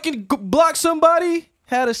fucking block somebody?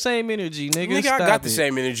 Had the same energy, nigga. Nigga, I Stop got the it.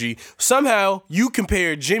 same energy. Somehow, you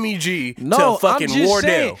compared Jimmy G No, to fucking I'm just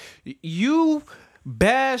Wardell. saying, you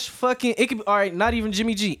bash fucking it could be all right, not even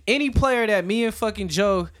Jimmy G. Any player that me and fucking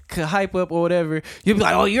Joe could hype up or whatever, you'll be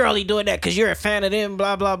like, oh, you're only doing that because you're a fan of them,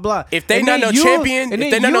 blah blah blah. If they And not then no champion, and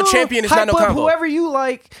if then they not no you champion, it's not hype no up combo. whoever you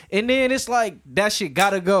like, and then it's like that shit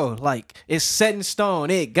gotta go. Like it's set in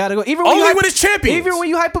stone. It gotta go. Even when Only you hype, when it's champions. Even when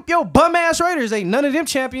you hype up your bum ass Raiders, ain't none of them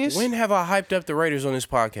champions. When have I hyped up the Raiders on this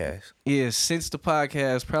podcast? Yeah, since the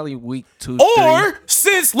podcast, probably week 2, Or 3.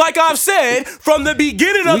 since, like I've said, from the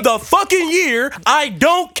beginning of the fucking year, I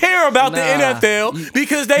don't care about the Nah, NFL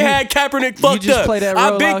because they had Kaepernick fucked just up. play that I've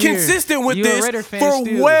role been out here. consistent with You a this Raider fan for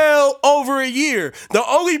still. well over a year. The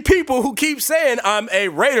only people who keep saying I'm a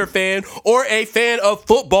Raider fan or a fan of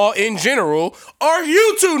football in general are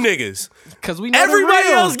you two niggas. Cause we know Everybody the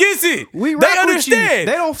real. else gets it. We They rock with you. understand.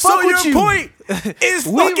 They don't so fuck with your you. point is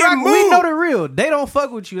We fucking rock, moot. we know the real. They don't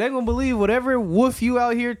fuck with you. They gonna believe whatever wolf you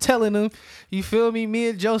out here telling them. You feel me? Me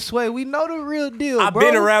and Joe Sway, we know the real deal. I've bro.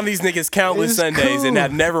 been around these niggas countless It's Sundays and cool.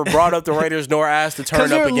 have never brought up the Raiders nor asked to turn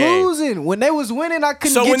Cause up they're a game. losing. When they was winning, I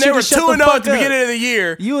couldn't So get when you they to were shut 2-0 the at fuck the up. beginning of the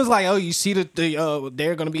year, You was like, oh, you see that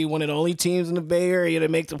they're gonna be one of the only teams in the Bay Area to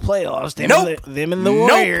make the playoffs. Them Nope. and them and the Nope.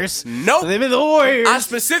 Warriors. Nope. Them and the Warriors. I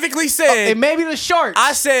specifically said, and maybe the Sharks.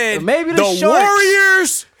 I said maybe the the Sharks.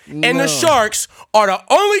 Warriors and No. the Sharks are the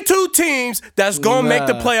only 2 teams that's gonna make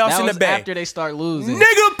the Nah, playoffs that in the was Bay. after they start losing.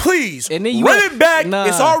 Nigga, please And then you run went- it back. Nah.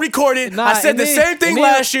 It's all recorded. Nah, I said and the then- same thing and then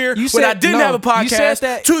last year you when I said- didn't no, have a you said podcast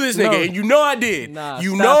that- to this nigga, no. and you know I did. Nah,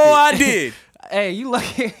 you stop know it. I did. Hey, you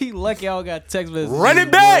lucky? You lucky I don't got text messages. Run it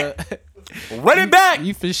back. bruh. Run it back.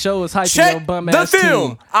 You for sure was hyping your Check bum the ass film.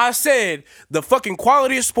 team. I said the fucking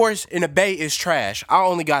quality of sports in the Bay is trash. I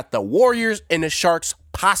only got the Warriors and the Sharks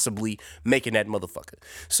possibly making that motherfucker.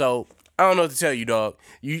 So I don't know what to tell you, dog.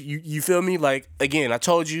 You feel me? Like, again, I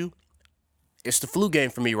told you, it's the flu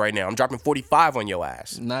game for me right now. I'm dropping 45 on your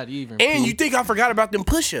ass. Not even. And P. you think I forgot about them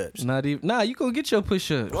push-ups. Not even. Nah, you gonna get your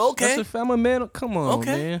push-ups. Okay. That's I'm a man. Come on,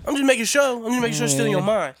 Okay. man. I'm just making sure. I'm just making sure it's still in your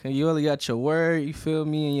mind. And you only got your word. You feel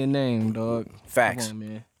me and your name, dog. Facts. Come on,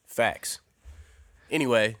 man. Facts.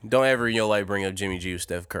 Anyway, don't ever in your life bring up Jimmy G with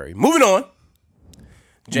Steph Curry. Moving on.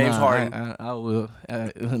 James Nah, Harden. I will.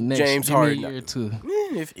 Next, James give me Harden. a year or two.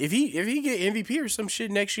 If he get MVP or some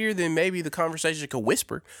shit next year, then maybe the conversation could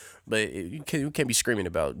whisper. But you can't be screaming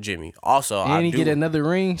about Jimmy. Also, And he get another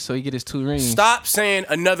ring, so he get his 2 rings. stop saying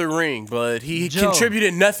another ring, but he Joe.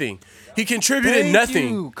 contributed nothing. He contributed Thank nothing.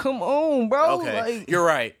 you. Come on, bro. Okay, Like, you're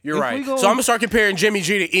right. You're if right. we gon- So I'm gonna start comparing Jimmy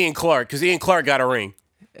G to Ian Clark because Ian Clark got a ring.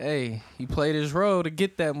 Hey, he played his role to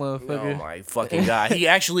get that motherfucker. Oh my fucking god! He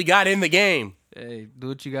actually got in the game. Hey, do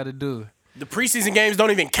what you got to do. The preseason games don't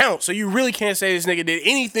even count, so you really can't say this nigga did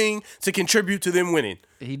anything to contribute to them winning.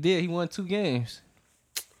 He did. He won 2 games.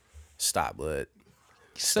 Stop, bud.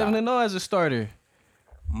 7-0 as a starter.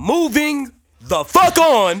 Moving the fuck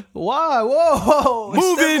on. Why? Whoa.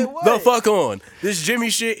 Moving 7-1. the fuck on. This Jimmy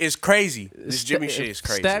shit is crazy. This Jimmy shit is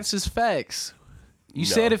crazy. Stats is facts. You No.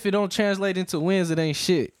 said if it don't translate into wins, it ain't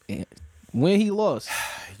shit. When he lost.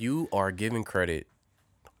 You are giving credit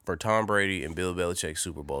for Tom Brady and Bill Belichick's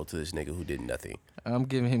Super Bowl to this nigga who did nothing. I'm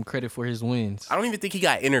giving him credit for his wins. I don't even think he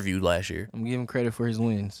got interviewed last year. I'm giving credit for his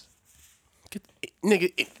wins.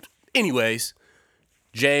 Nigga, anyways,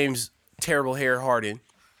 James, terrible hair Harden.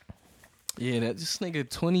 Yeah, that this nigga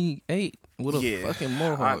 28. With a fucking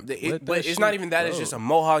mohawk. But it's not even that. It's just a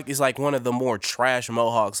mohawk. It's like one of the more trash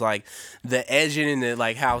mohawks. Like the edging and the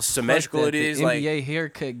like how symmetrical it is. The like NBA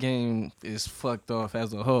haircut game is fucked off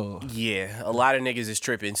as a whole. Yeah, a lot of niggas is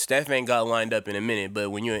tripping. Steph ain't got lined up in a minute, but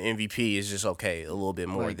when you're an MVP, it's just okay a little bit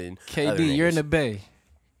more like than KD. You're in the Bay.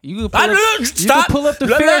 You can pull up the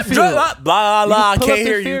Fairfield. Blah blah. Can't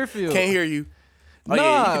hear you. Can't hear you. Oh,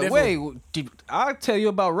 nah, wait. I'll tell you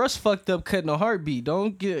about Russ fucked up cutting a heartbeat.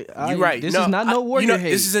 Don't get. You're right. This is not no Warrior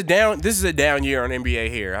hate. This is a down year on NBA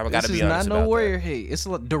here. I gotta be honest about that. This is not no Warrior hate. It's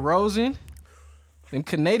like DeRozan, them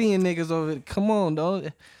Canadian niggas over there. Come on,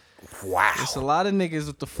 dog. Wow. It's a lot of niggas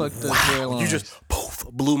with the fucked up hairlines. You just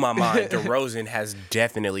blew my mind. DeRozan has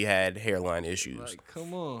definitely had hairline issues. Like,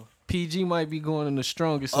 come on. PG might be going in the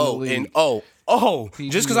strongest in the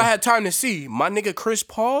league. Just because I had time to see my nigga Chris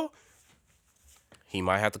Paul. He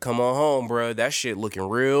might have to come on home, bro. That shit looking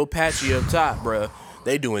real patchy up top, bro.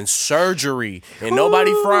 They doing surgery, and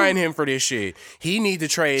nobody frying him for this shit. He need to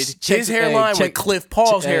trade his hairline with Cliff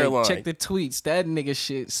Paul's hairline. Check the tweets. That nigga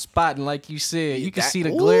shit spotting like you said. You can see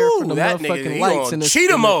the glare from the motherfucking lights in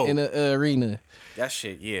the arena. That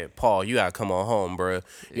shit, yeah. Paul, you gotta come on home, bro.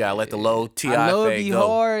 You gotta let the low T.I. I know fade it be go.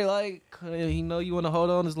 hard, like you know you want to hold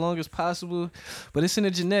on as long as possible, but it's in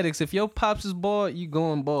the genetics. If your pops is bald, you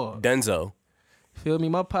going bald. Denzo. Feel me?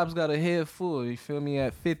 My pops got a head full. You feel me?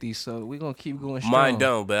 At 50, so we gonna keep going strong. Mine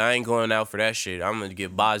don't, but I ain't going out for that shit. I'm gonna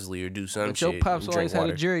get Bosley or do some but shit. Your pops always had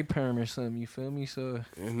a Jerry perm or something. You feel me? So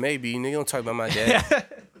maybe nigga don't talk about my dad.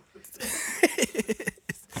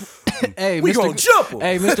 Hey, we gonna jump him.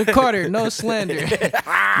 Hey, Mr. Carter, no slander.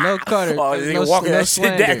 No Carter. Oh, nigga no, walking no that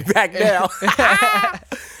slander. shit back down.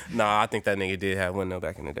 Nah, I think that nigga did have one though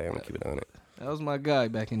back in the day. I'm gonna keep it on it. That was my guy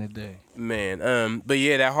back in the day. Man, but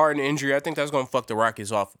yeah, that Harden injury, I think that's gonna fuck the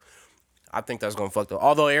Rockets off. I think that's gonna fuck the.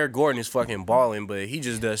 Although Eric Gordon is fucking balling, but he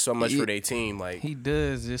just does so much for their team. Like he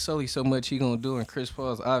does. There's only so much he gonna do, and Chris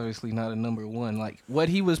Paul's obviously not a number one. Like what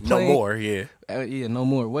he was playing. No more, yeah. No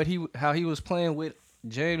more. How he was playing with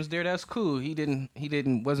James there, that's cool. He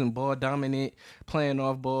wasn't ball dominant, playing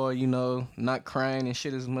off ball. You know, not crying and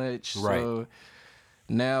shit as much. Right. So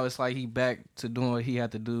now it's like he back to doing what he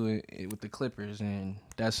had to do with the Clippers, and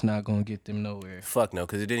that's not gonna get them nowhere. Fuck no,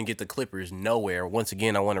 because it didn't get the Clippers nowhere. Once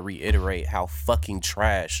again, I want to reiterate how fucking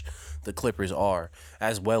trash the Clippers are,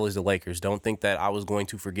 as well as the Lakers. Don't think that I was going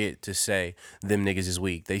to forget to say them niggas is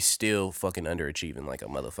weak. They still fucking underachieving like a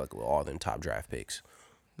motherfucker with all them top draft picks.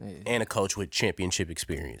 Yeah. And a coach with championship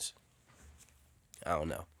experience. I don't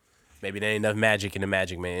know. Maybe there ain't enough magic in the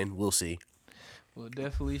Magic Man. We'll see. We'll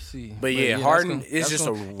definitely see. But yeah, Harden is just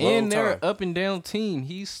a wrong and they're time. Up and down team.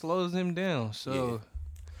 He slows them down. So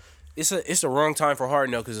it's a wrong time for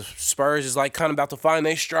Harden though, because Spurs is like kind of about to find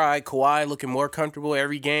their stride. Kawhi looking more comfortable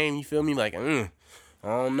every game. You feel me? Like, I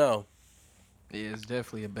don't know. Yeah, it's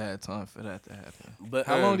definitely a bad time for that to happen. But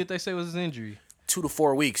how long did they say was his injury? 2 to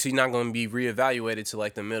 4 weeks. He's not going to be reevaluated till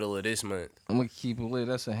like the middle of this month. I'm gonna keep it lit.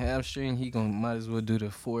 That's a hamstring. He might as well do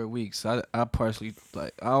the 4 weeks. I partially I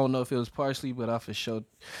don't know if it was partially, but I for sure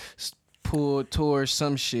pulled, tore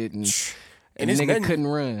some shit and nigga couldn't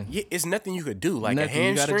run. Yeah, it's nothing you could do. Like nothing. A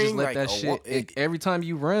hamstring. You gotta just let that shit. Every time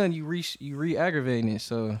you run, you re-aggravating it.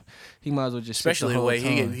 So he might as well just especially the way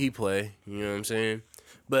time. he play. You know what I'm saying?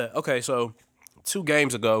 But okay, so 2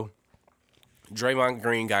 games ago, Draymond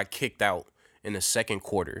Green got kicked out in the second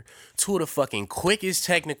quarter. 2 of the fucking quickest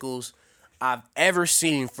technicals I've ever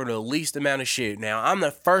seen for the least amount of shit. Now, I'm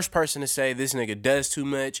the first person to say this nigga does too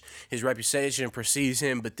much. His reputation precedes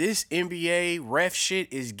him. But this NBA ref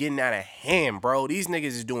shit is getting out of hand, bro. These niggas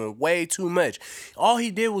is doing way too much. All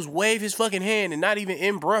he did was wave his fucking hand and not even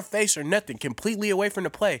in bruh face or nothing. Completely away from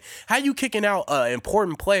the play. How you kicking out an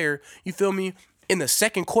important player, you feel me, in the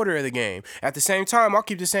second quarter of the game? At the same time, I'll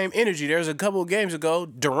keep the same energy. There's a couple of games ago,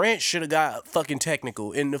 Durant should have got fucking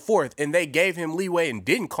technical in the fourth, and they gave him leeway and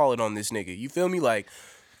didn't call it on this nigga. You feel me? Like,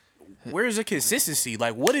 where's the consistency?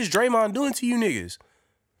 Like, what is Draymond doing to you niggas?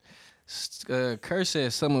 Kerr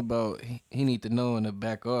said something about he need to know and to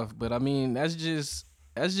back off, but I mean that's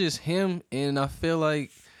just him, and I feel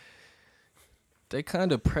like they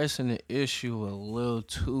kind of pressing the issue a little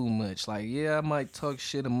too much. Like, yeah, I might talk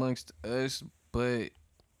shit amongst us, but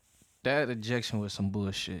that ejection was some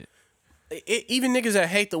bullshit. Even niggas that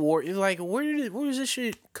hate the war, it's like, where is this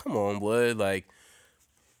shit? Come on, blood. Like,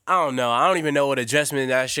 I don't know. I don't even know what adjustment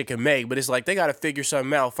that shit can make, but it's like they got to figure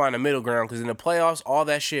something out, find a middle ground, because in the playoffs, all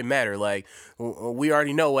that shit matter. Like, we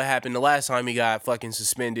already know what happened the last time he got fucking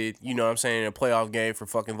suspended, you know what I'm saying, in a playoff game for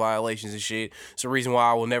fucking violations and shit. It's the reason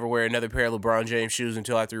why I will never wear another pair of LeBron James shoes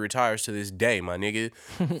until after he retires to this day, my nigga.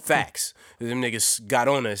 Facts. Them niggas got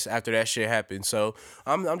on us after that shit happened. So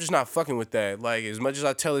I'm just not fucking with that. Like, as much as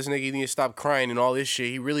I tell this nigga he need to stop crying and all this shit,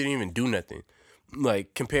 he really didn't even do nothing.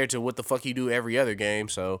 Like, compared to what the fuck he do every other game.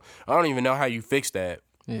 So I don't even know how you fix that.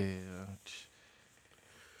 Yeah.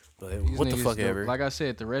 But what the fuck ever. Like I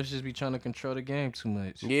said, the refs just be trying to control the game too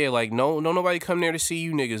much. Yeah, like nobody come there to see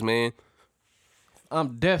you niggas, man.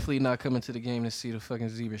 I'm definitely not coming to the game to see the fucking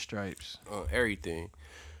zebra stripes. Everything.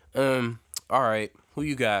 All right. Who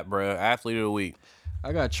you got, bro? Athlete of the week.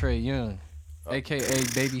 I got Trae Young,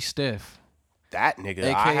 a.k.a. Baby Steph. That nigga.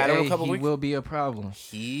 A.k.a. I had him a couple he weeks. will be a problem.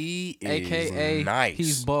 He is A.k.a. nice.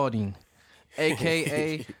 he's balding.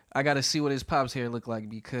 A.k.a. I got to see what his pop's hair look like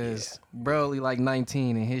because bro only like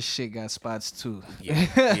 19 and his shit got spots too. Yeah,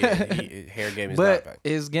 hair game is but not back.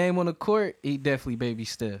 His game on the court, he definitely Baby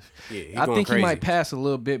Steph. Yeah, I think crazy. he might pass a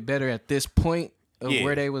little bit better at this point of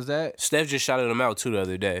where they was at. Steph just shouted him out too the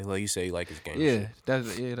other day. Like, he said he liked his game. You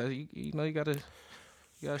know, you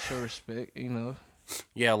gotta show respect, you know.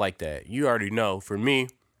 Yeah, I like that. You already know. For me,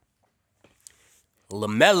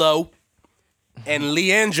 LaMelo and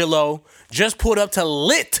LiAngelo just pulled up to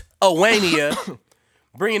Lithuania,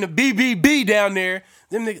 bringing the BBB down there.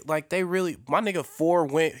 Them niggas, like, they really, my nigga 4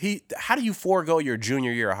 went. How do you forego your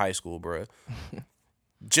junior year of high school, bro?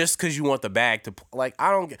 Just because you want the bag to, like,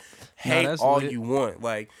 I don't hate all lit. You want.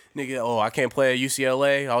 Like, nigga, I can't play at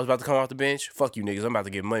UCLA. I was about to come off the bench. Fuck you niggas. I'm about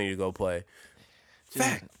to get money to go play.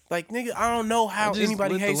 Fact. Like, nigga, I don't know how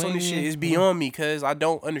anybody hates on this shit. It's beyond me because I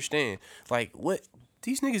don't understand. Like, what?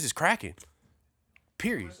 These niggas is cracking.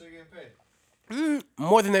 Period.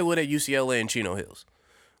 More than they would at UCLA and Chino Hills.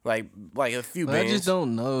 Like a few bands. I just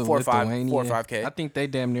don't know. 4 or 5K. I think they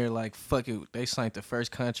damn near like, fuck it. They signed the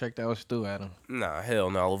first contract that was through at them. Nah, hell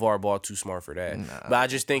no. LeVar Ball too smart for that. Nah. But I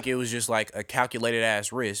just think it was just like a calculated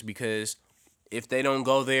ass risk because if they don't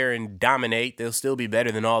go there and dominate, they'll still be better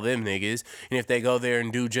than all them niggas. And if they go there and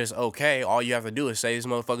do just okay, all you have to do is say this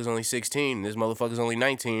motherfucker's only 16 and this motherfucker's only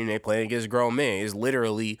 19 and they playing against grown men. It's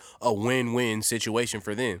literally a win-win situation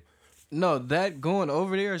for them. No, that going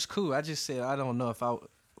over there is cool. I just said I don't know if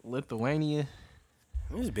Lithuania.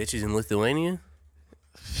 There's bitches in Lithuania.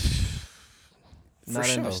 Not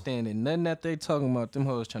understanding nothing that they talking about. Them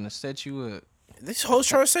hoes trying to set you up. This hoes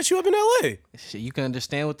trying to set you up in L.A. Shit, you can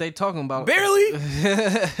understand what they talking about. Barely.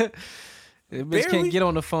 The bitch can't get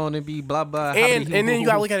on the phone and be blah blah. And then you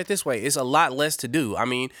gotta look at it this way. It's a lot less to do. I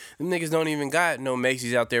mean, them niggas don't even got no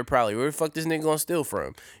Macy's out there probably. Where the fuck this nigga gonna steal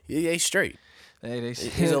from? He ain't straight. Hey,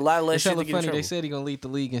 he's a lot less shit to get in trouble. They said he gonna lead the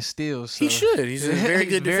league in steals. So. He should. He's a very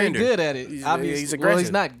good defender. Very good at it. He's obviously, aggressive. Well, he's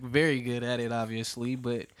not very good at it, obviously,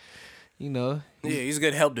 but you know. Yeah, he's a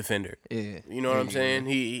good help defender. Yeah. You know what I'm saying?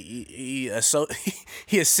 He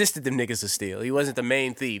assisted them niggas to steal. He wasn't the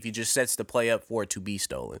main thief. He just sets the play up for it to be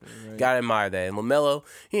stolen. Right. Gotta admire that. And LaMelo,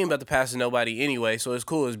 he ain't about to pass to nobody anyway, so it's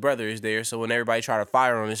cool his brother is there. So when everybody try to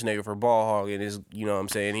fire on this nigga for ball hogging, you know what I'm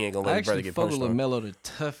saying, he ain't gonna let his brother get punched on. I actually fuck with LaMelo the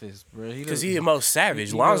toughest, bro. Because he the most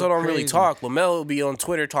savage. Lonzo don't really talk. LaMelo be on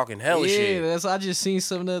Twitter talking hella shit. Yeah, I just seen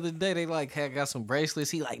something the other day. They like got some bracelets.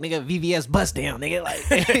 He like, nigga, VVS bust down, nigga. Like,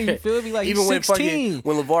 you feel me? Like, even he's 16.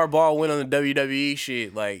 When LeVar Ball went on the WWE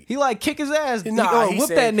shit, like he like kick his ass. He whoop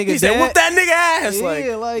said, that nigga. He said, "Whoop that nigga ass!"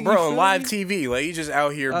 Yeah, like bro, on live TV, like he just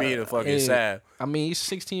out here being a fucking sad. I mean, he's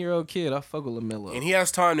a 16-year-old kid. I fuck with LaMelo, and he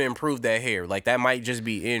has time to improve that hair. Like that might just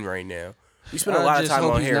be in right now. We spend a lot of time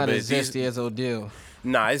on hair, not but as zesty as Odell.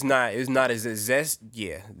 Nah, it's not. It's not as zest.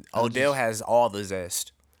 Yeah, Odell has all the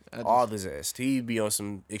zest. All the zest. He'd be on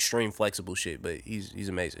some extreme flexible shit, but he's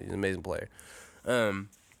amazing. He's an amazing player.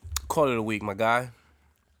 Quote of the week, my guy.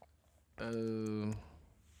 I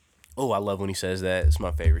love when he says that. It's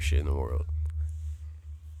my favorite shit in the world.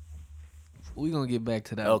 We gonna get back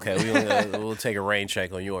to that. Okay, we'll take a rain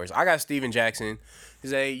check on yours. I got Steven Jackson.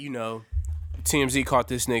 He's TMZ caught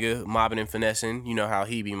this nigga mobbing and finessing. You know how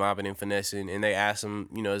he be mobbing and finessing, and they asked him,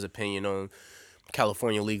 his opinion on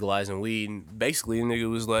California legalizing weed. And basically, the nigga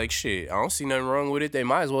was like, "Shit, I don't see nothing wrong with it. They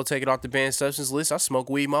might as well take it off the banned substance list. I smoked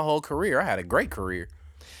weed my whole career. I had a great career."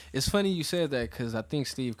 It's funny you said that because I think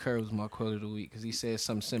Steve Kerr was my quote of the week because he said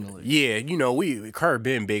something similar. Yeah, Kerr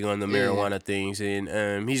been big on the marijuana things,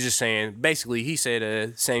 and he's just saying, basically, he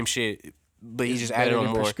said same shit, but he just added on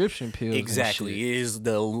more. Prescription pills. Exactly.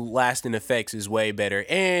 The lasting effects is way better,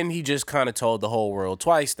 and he just kind of told the whole world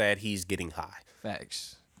twice that he's getting high.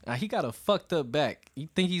 Facts. He got a fucked up back. You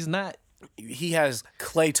think he's not? He has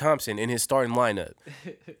Klay Thompson in his starting lineup.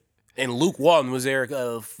 And Luke Walton was there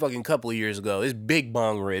a fucking couple of years ago. It's big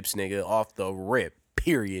bong rips, nigga, off the rip,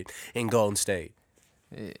 period, in Golden State.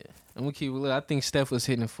 Yeah. I'm gonna keep it lit. I think Steph was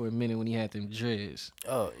hitting it for a minute when he had them dreads.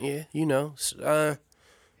 Oh, yeah, you know.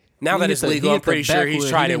 Now that it's legal, I'm pretty sure he's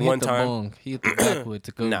tried it one time. He hit the backwood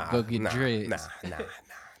to go get dreads. Nah.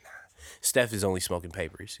 Steph is only smoking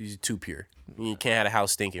papers. He's too pure. You can't have a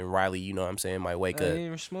house stinking. Riley, you know what I'm saying, might wake up. He ain't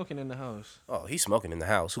even smoking in the house. Oh, he's smoking in the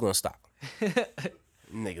house. Who gonna stop?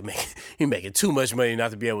 Nigga, he making too much money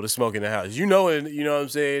not to be able to smoke in the house. You know what I'm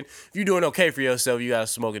saying? If you doing okay for yourself, you gotta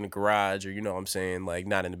smoke in the garage or, you know what I'm saying, like,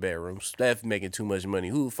 not in the bedroom. Steph making too much money.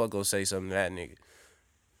 Who the fuck gonna say something to that nigga?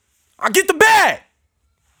 I'll get the bag!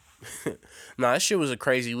 Nah, that shit was a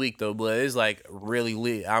crazy week, though, but it's, like, really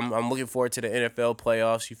lit. I'm looking forward to the NFL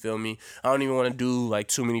playoffs, you feel me? I don't even want to do, like,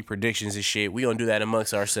 too many predictions and shit. We gonna do that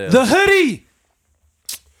amongst ourselves. The hoodie!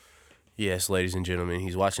 Yes, ladies and gentlemen,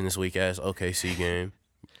 he's watching this week-ass OKC game.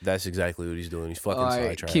 That's exactly what he's doing. He's fucking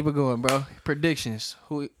sidetracked. Keep it going, bro. Predictions.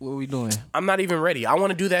 What we doing? I'm not even ready. I want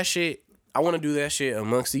to do that shit.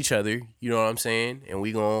 Amongst each other. You know what I'm saying? And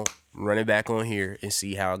we gonna run it back on here and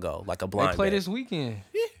see how it go. Like a blind. They play bet. this weekend.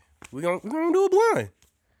 Yeah. We're gonna do a blind.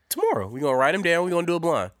 Tomorrow. We're gonna write them down. We're gonna do a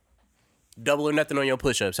blind. Double or nothing on your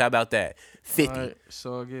push-ups. How about that? 50. All right,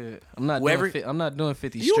 so good. I'm not doing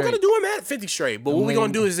 50 straight. You gotta do them at 50 straight. But what we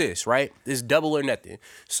gonna do is this, right? It's double or nothing.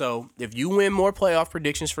 So if you win more playoff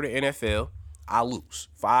predictions for the NFL, I lose.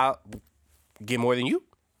 If I get more than you,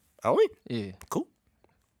 I win. Yeah. Cool.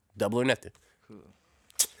 Double or nothing. Cool.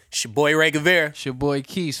 It's your boy Ray Guevara. It's your boy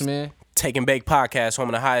Keese, man. Take and Bake Podcast, home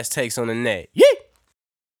of the highest takes on the net. Yeah.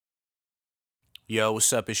 Yo,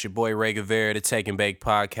 what's up? It's your boy Ray Guevara, the Take and Bake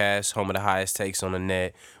Podcast, home of the highest takes on the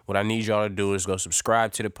net. What I need y'all to do is go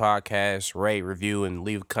subscribe to the podcast, rate, review, and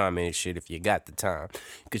leave a comment and shit if you got the time.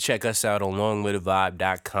 You can check us out on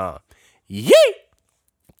longwiththevibe.com. Yeah!